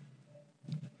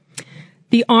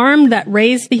 The arm that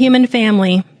raised the human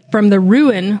family from the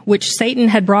ruin which Satan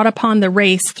had brought upon the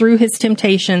race through his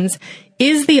temptations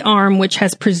is the arm which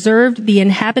has preserved the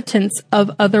inhabitants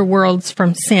of other worlds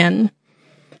from sin.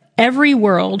 Every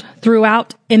world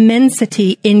throughout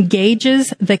immensity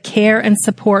engages the care and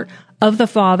support of the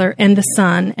Father and the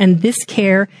Son, and this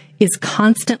care is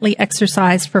constantly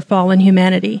exercised for fallen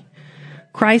humanity.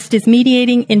 Christ is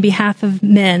mediating in behalf of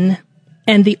men,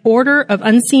 and the order of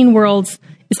unseen worlds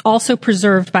is also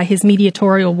preserved by his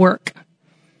mediatorial work.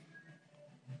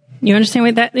 You understand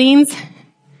what that means?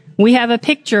 We have a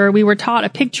picture, we were taught a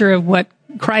picture of what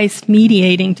Christ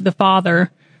mediating to the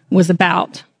Father was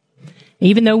about.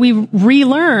 Even though we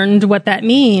relearned what that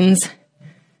means,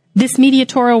 this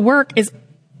mediatorial work is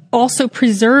also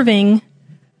preserving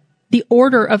the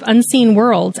order of unseen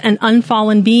worlds and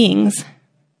unfallen beings.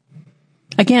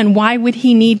 Again, why would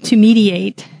he need to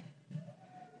mediate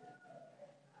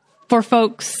for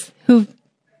folks who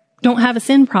don't have a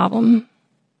sin problem?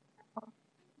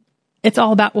 It's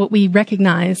all about what we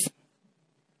recognize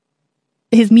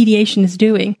his mediation is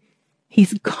doing.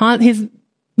 He's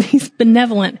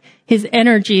benevolent. His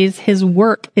energies, his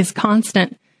work is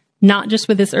constant, not just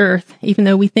with this earth, even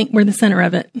though we think we're the center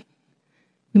of it.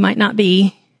 We might not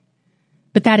be,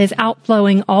 but that is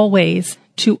outflowing always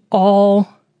to all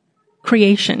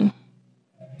creation.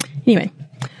 Anyway,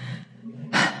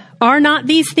 are not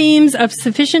these themes of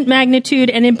sufficient magnitude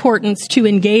and importance to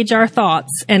engage our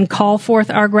thoughts and call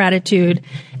forth our gratitude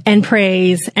and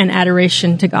praise and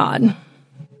adoration to God?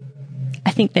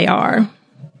 I think they are.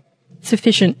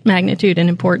 Sufficient magnitude and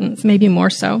importance, maybe more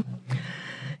so.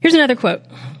 Here's another quote.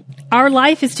 Our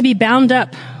life is to be bound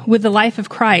up with the life of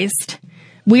Christ.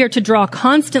 We are to draw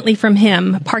constantly from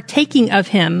him, partaking of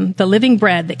him, the living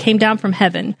bread that came down from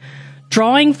heaven,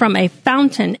 drawing from a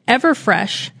fountain ever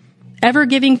fresh, ever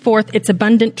giving forth its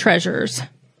abundant treasures.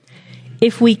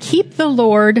 If we keep the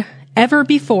Lord ever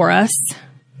before us,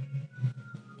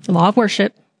 the law of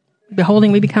worship,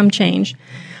 beholding we become changed,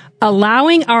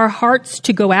 allowing our hearts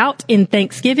to go out in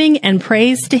thanksgiving and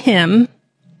praise to him,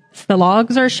 it's the law of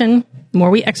exertion. The more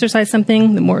we exercise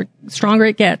something, the more stronger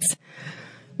it gets.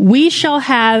 We shall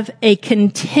have a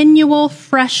continual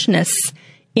freshness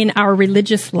in our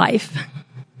religious life.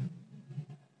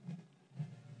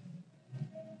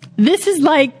 This is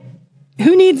like,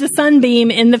 who needs a sunbeam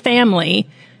in the family?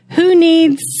 Who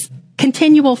needs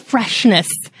continual freshness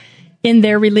in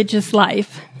their religious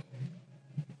life?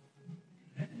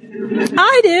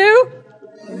 I do.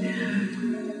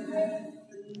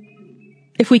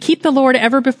 If we keep the Lord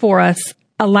ever before us,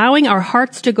 allowing our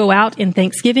hearts to go out in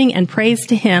thanksgiving and praise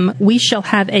to him, we shall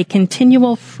have a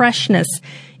continual freshness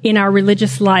in our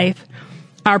religious life.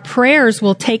 Our prayers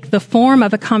will take the form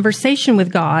of a conversation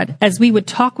with God as we would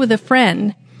talk with a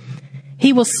friend.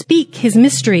 He will speak his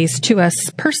mysteries to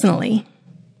us personally.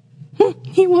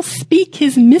 He will speak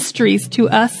his mysteries to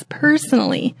us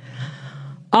personally.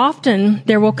 Often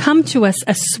there will come to us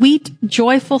a sweet,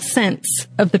 joyful sense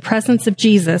of the presence of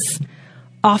Jesus.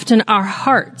 Often our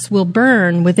hearts will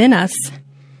burn within us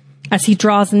as he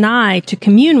draws nigh to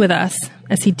commune with us,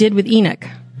 as he did with Enoch.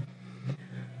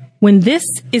 When this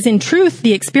is in truth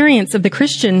the experience of the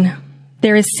Christian,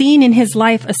 there is seen in his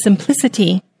life a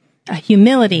simplicity, a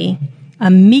humility, a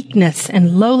meekness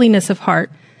and lowliness of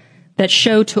heart that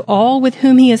show to all with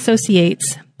whom he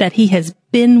associates that he has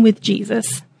been with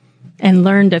Jesus and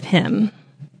learned of him.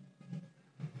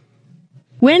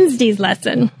 Wednesday's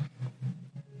lesson.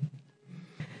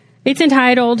 It's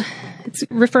entitled, it's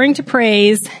referring to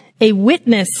praise, a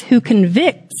witness who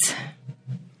convicts.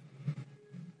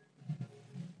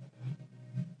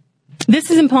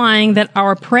 This is implying that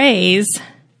our praise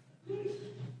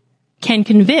can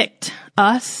convict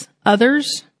us,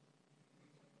 others.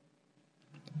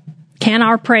 Can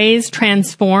our praise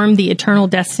transform the eternal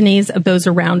destinies of those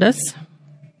around us?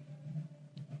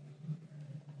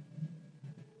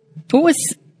 What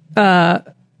was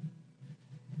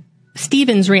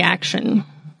Stephen's reaction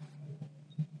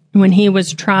when he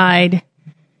was tried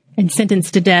and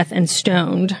sentenced to death and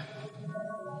stoned?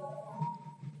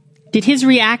 Did his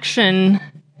reaction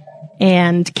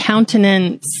and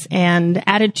countenance and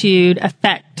attitude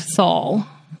affect Saul?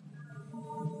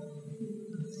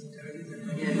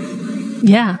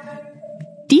 Yeah,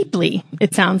 deeply,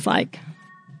 it sounds like.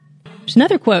 There's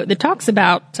another quote that talks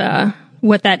about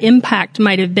what that impact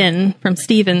might have been from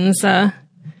Stephen's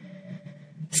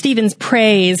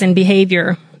praise and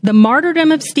behavior. The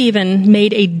martyrdom of Stephen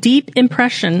made a deep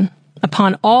impression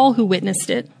upon all who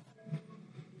witnessed it.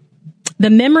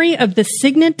 The memory of the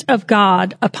signet of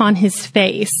God upon his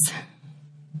face.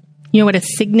 You know what a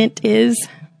signet is?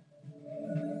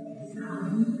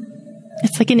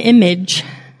 It's like an image.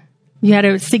 You had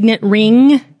a signet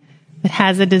ring that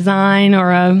has a design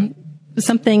or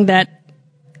something that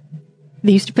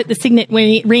they used to put the signet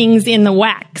rings in the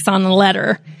wax on the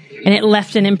letter, and it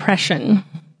left an impression,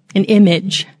 an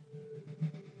image.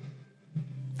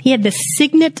 He had the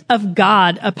signet of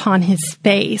God upon his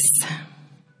face.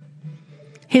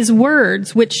 His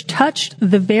words, which touched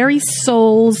the very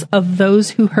souls of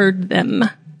those who heard them.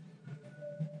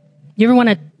 Do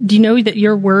you know that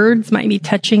your words might be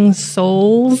touching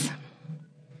souls?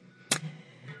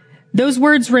 Those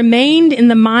words remained in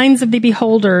the minds of the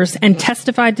beholders and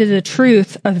testified to the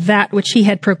truth of that which he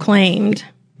had proclaimed.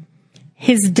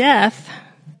 His death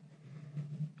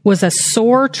was a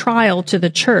sore trial to the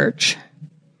church,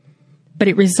 but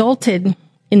it resulted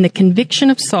in the conviction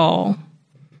of Saul,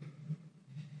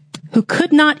 who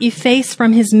could not efface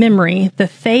from his memory the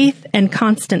faith and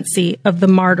constancy of the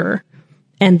martyr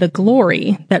and the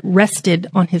glory that rested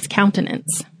on his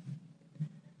countenance.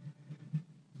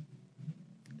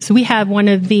 So we have one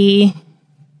of the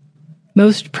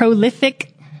most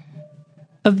prolific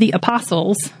of the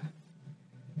apostles,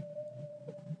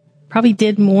 probably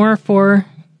did more for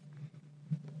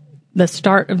the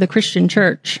start of the Christian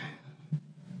church,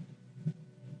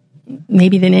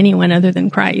 maybe than anyone other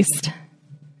than Christ,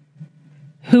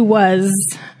 who was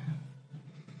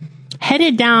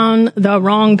headed down the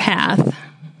wrong path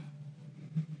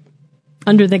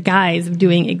under the guise of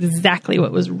doing exactly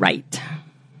what was right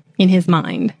in his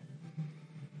mind.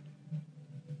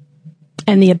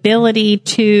 And the ability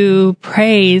to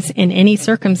praise in any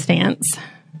circumstance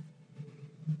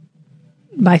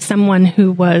by someone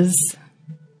who was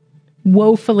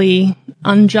woefully,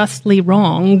 unjustly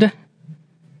wronged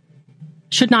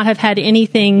should not have had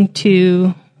anything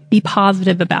to be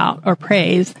positive about or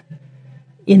praise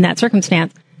in that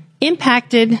circumstance,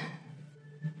 impacted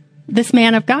this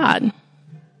man of God.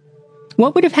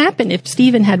 What would have happened if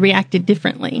Stephen had reacted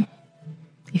differently?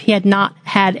 If he had not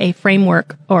had a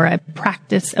framework or a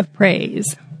practice of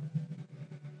praise?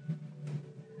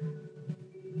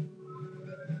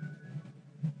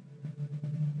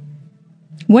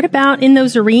 What about in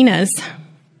those arenas?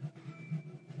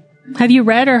 Have you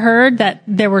read or heard that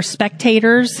there were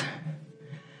spectators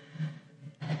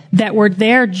that were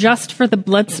there just for the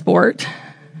blood sport?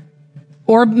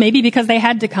 Or maybe because they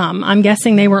had to come. I'm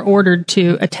guessing they were ordered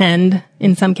to attend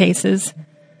in some cases.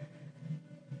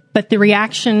 But the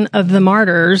reaction of the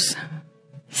martyrs,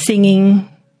 singing,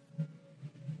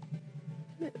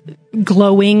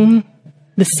 glowing,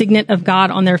 the signet of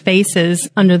God on their faces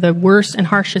under the worst and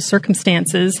harshest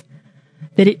circumstances,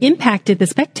 that it impacted the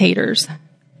spectators.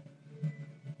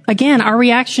 Again, our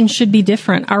reaction should be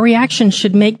different. Our reaction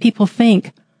should make people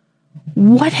think,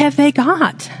 what have they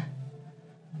got?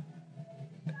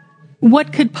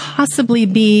 What could possibly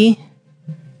be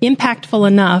impactful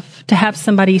enough to have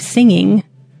somebody singing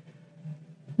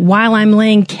while I'm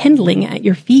laying kindling at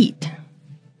your feet?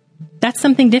 That's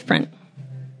something different.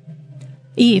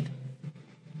 Eve.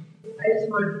 I just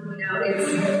want to point out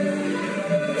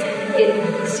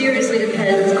it seriously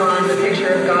depends on the picture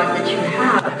of God that you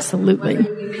have. Absolutely.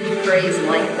 Whether you can phrase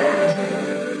like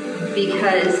that.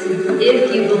 Because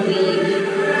if you believe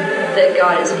that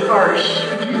God is harsh,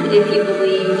 and if you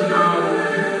believe,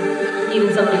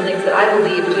 even some of the things that I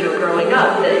believed, growing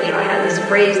up, that, I had this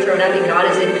phrase thrown at me, God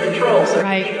is in control. So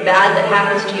anything bad that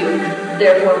happens to you,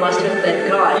 therefore must have been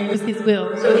God. It was His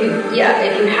will. So if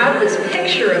you have this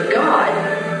picture of God,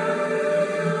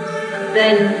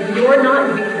 then you're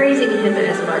not praising Him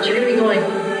as much. You're going to be going,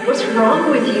 what's wrong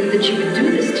with you that you would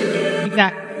do this to me?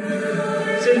 Exactly.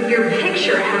 So your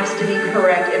picture has to be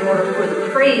correct in order for the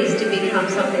praise to become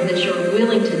something that you're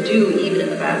willing to do even in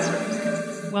the bad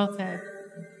circumstances. Well said.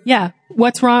 Yeah.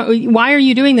 What's wrong? Why are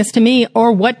you doing this to me?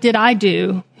 Or what did I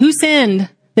do? Who sinned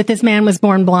that this man was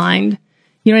born blind?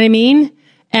 You know what I mean?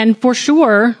 And for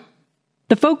sure,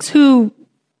 the folks who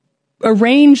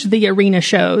arranged the arena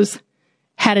shows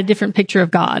had a different picture of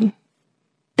God.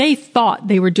 They thought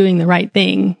they were doing the right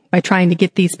thing by trying to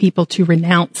get these people to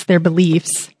renounce their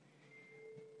beliefs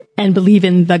and believe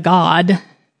in the God,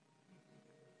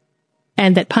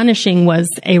 and that punishing was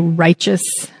a righteous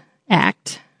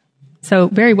act. So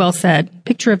very well said.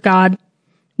 Picture of God.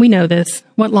 We know this.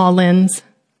 What law lens?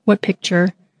 What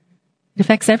picture? It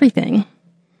affects everything.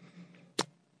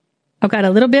 I've got a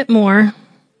little bit more.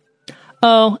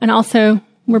 Oh, and also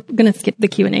we're going to skip the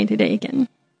Q&A today again.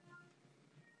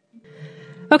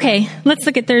 Okay, let's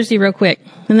look at Thursday real quick.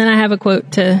 And then I have a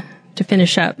quote to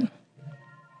finish up.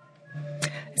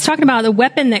 It's talking about the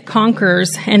weapon that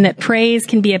conquers, and that praise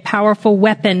can be a powerful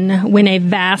weapon when a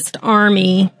vast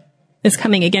army is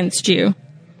coming against you.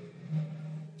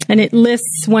 And it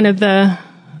lists one of the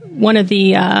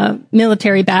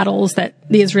military battles that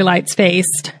the Israelites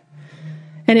faced.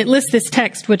 And it lists this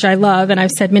text, which I love, and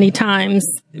I've said many times,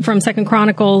 from 2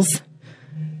 Chronicles,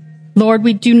 Lord,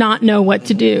 we do not know what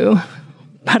to do,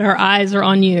 but our eyes are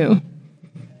on you.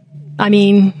 I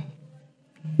mean,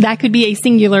 that could be a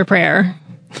singular prayer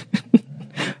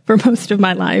for most of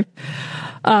my life.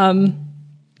 And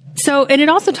it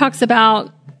also talks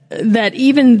about that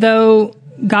even though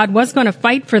God was going to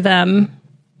fight for them,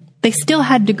 they still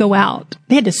had to go out.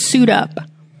 They had to suit up,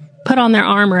 put on their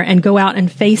armor, and go out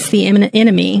and face the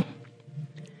enemy.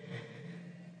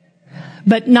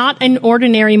 But not an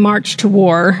ordinary march to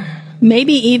war,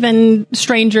 maybe even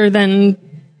stranger than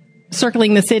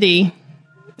circling the city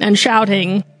and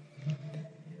shouting.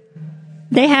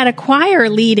 They had a choir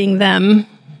leading them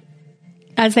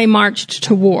as they marched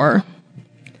to war.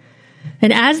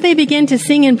 And as they began to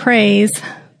sing and praise,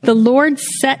 the Lord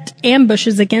set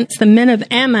ambushes against the men of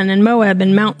Ammon and Moab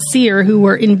and Mount Seir who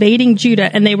were invading Judah,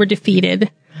 and they were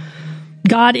defeated.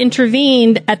 God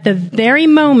intervened at the very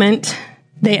moment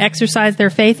they exercised their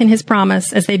faith in His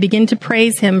promise as they begin to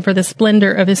praise Him for the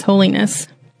splendor of His holiness.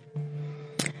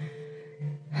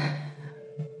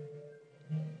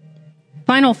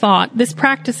 Final thought, this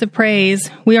practice of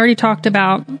praise, we already talked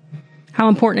about how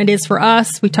important it is for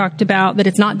us. We talked about that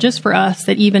it's not just for us,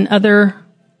 that even other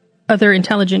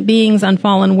intelligent beings,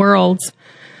 unfallen worlds,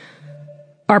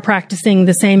 are practicing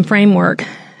the same framework.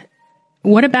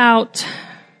 What about,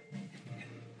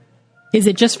 is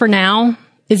it just for now?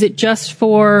 Is it just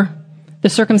for the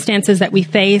circumstances that we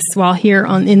face while here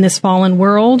in this fallen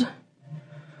world,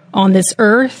 on this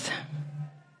earth?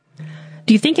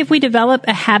 Do you think if we develop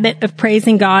a habit of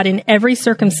praising God in every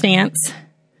circumstance,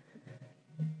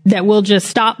 that we'll just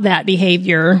stop that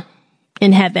behavior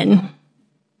in heaven?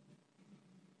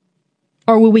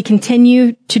 Or will we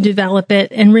continue to develop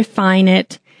it and refine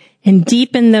it and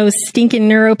deepen those stinking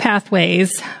neural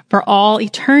pathways for all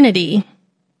eternity?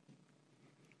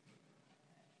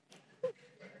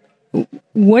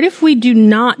 What if we do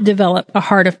not develop a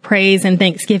heart of praise and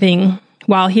thanksgiving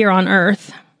while here on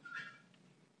earth?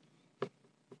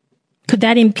 Could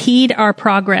that impede our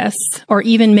progress or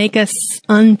even make us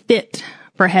unfit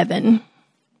for heaven?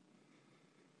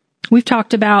 We've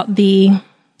talked about the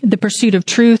pursuit of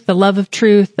truth, the love of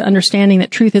truth, the understanding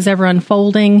that truth is ever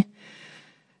unfolding,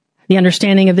 the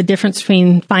understanding of the difference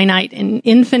between finite and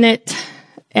infinite,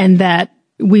 and that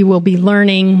we will be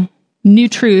learning new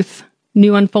truth,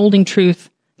 new unfolding truth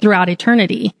throughout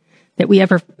eternity. That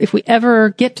if we ever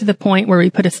get to the point where we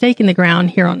put a stake in the ground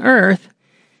here on earth,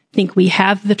 think we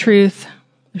have the truth,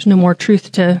 there's no more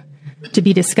truth to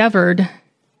be discovered,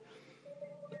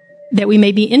 that we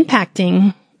may be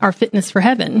impacting our fitness for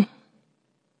heaven.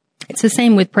 It's the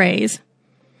same with praise.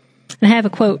 And I have a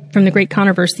quote from The Great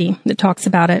Controversy that talks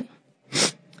about it.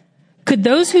 Could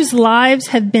those whose lives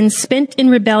have been spent in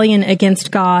rebellion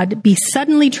against God be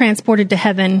suddenly transported to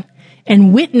heaven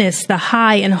and witness the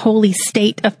high and holy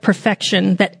state of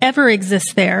perfection that ever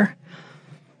exists there.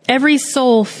 Every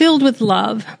soul filled with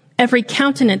love, every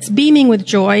countenance beaming with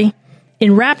joy,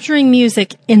 enrapturing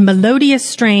music in melodious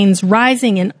strains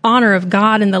rising in honor of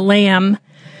God and the Lamb,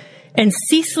 and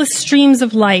ceaseless streams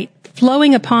of light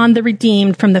flowing upon the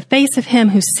redeemed from the face of him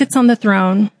who sits on the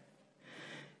throne.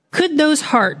 Could those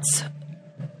hearts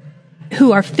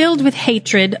who are filled with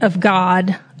hatred of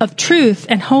God, of truth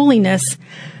and holiness,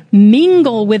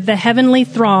 mingle with the heavenly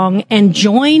throng and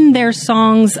join their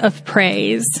songs of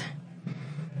praise?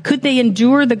 Could they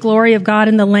endure the glory of God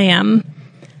and the Lamb?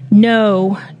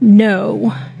 No,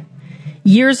 no.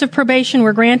 Years of probation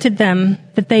were granted them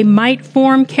that they might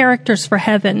form characters for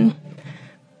heaven,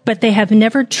 but they have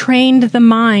never trained the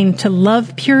mind to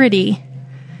love purity.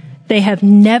 They have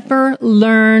never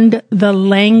learned the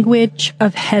language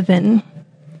of heaven,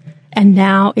 and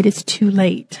now it is too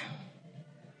late.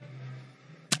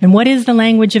 And what is the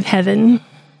language of heaven?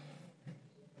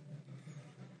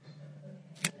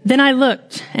 Then I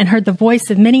looked and heard the voice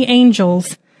of many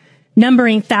angels,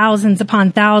 numbering thousands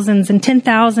upon thousands and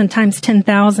 10,000 times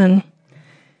 10,000.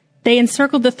 They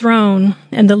encircled the throne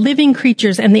and the living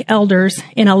creatures and the elders.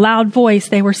 In a loud voice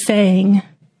they were saying,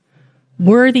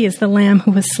 "Worthy is the Lamb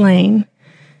who was slain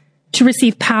to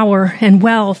receive power and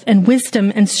wealth and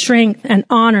wisdom and strength and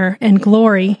honor and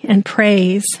glory and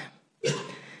praise."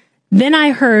 Then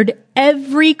I heard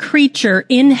every creature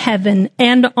in heaven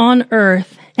and on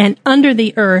earth and under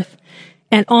the earth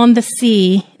and on the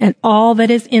sea and all that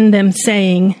is in them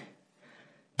saying,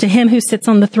 "To him who sits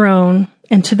on the throne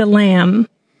and to the Lamb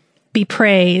be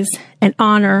praise and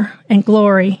honor and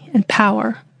glory and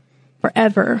power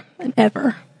forever and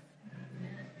ever."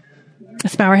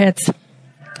 Let's bow our heads.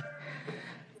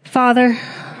 Father,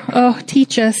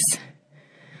 teach us.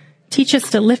 Teach us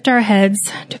to lift our heads,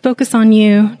 to focus on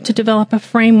you, to develop a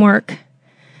framework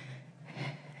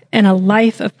and a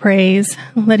life of praise.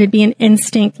 Let it be an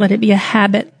instinct. Let it be a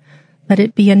habit. Let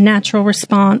it be a natural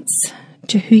response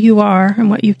to who you are and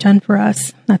what you've done for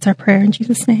us. That's our prayer in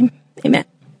Jesus' name. Amen.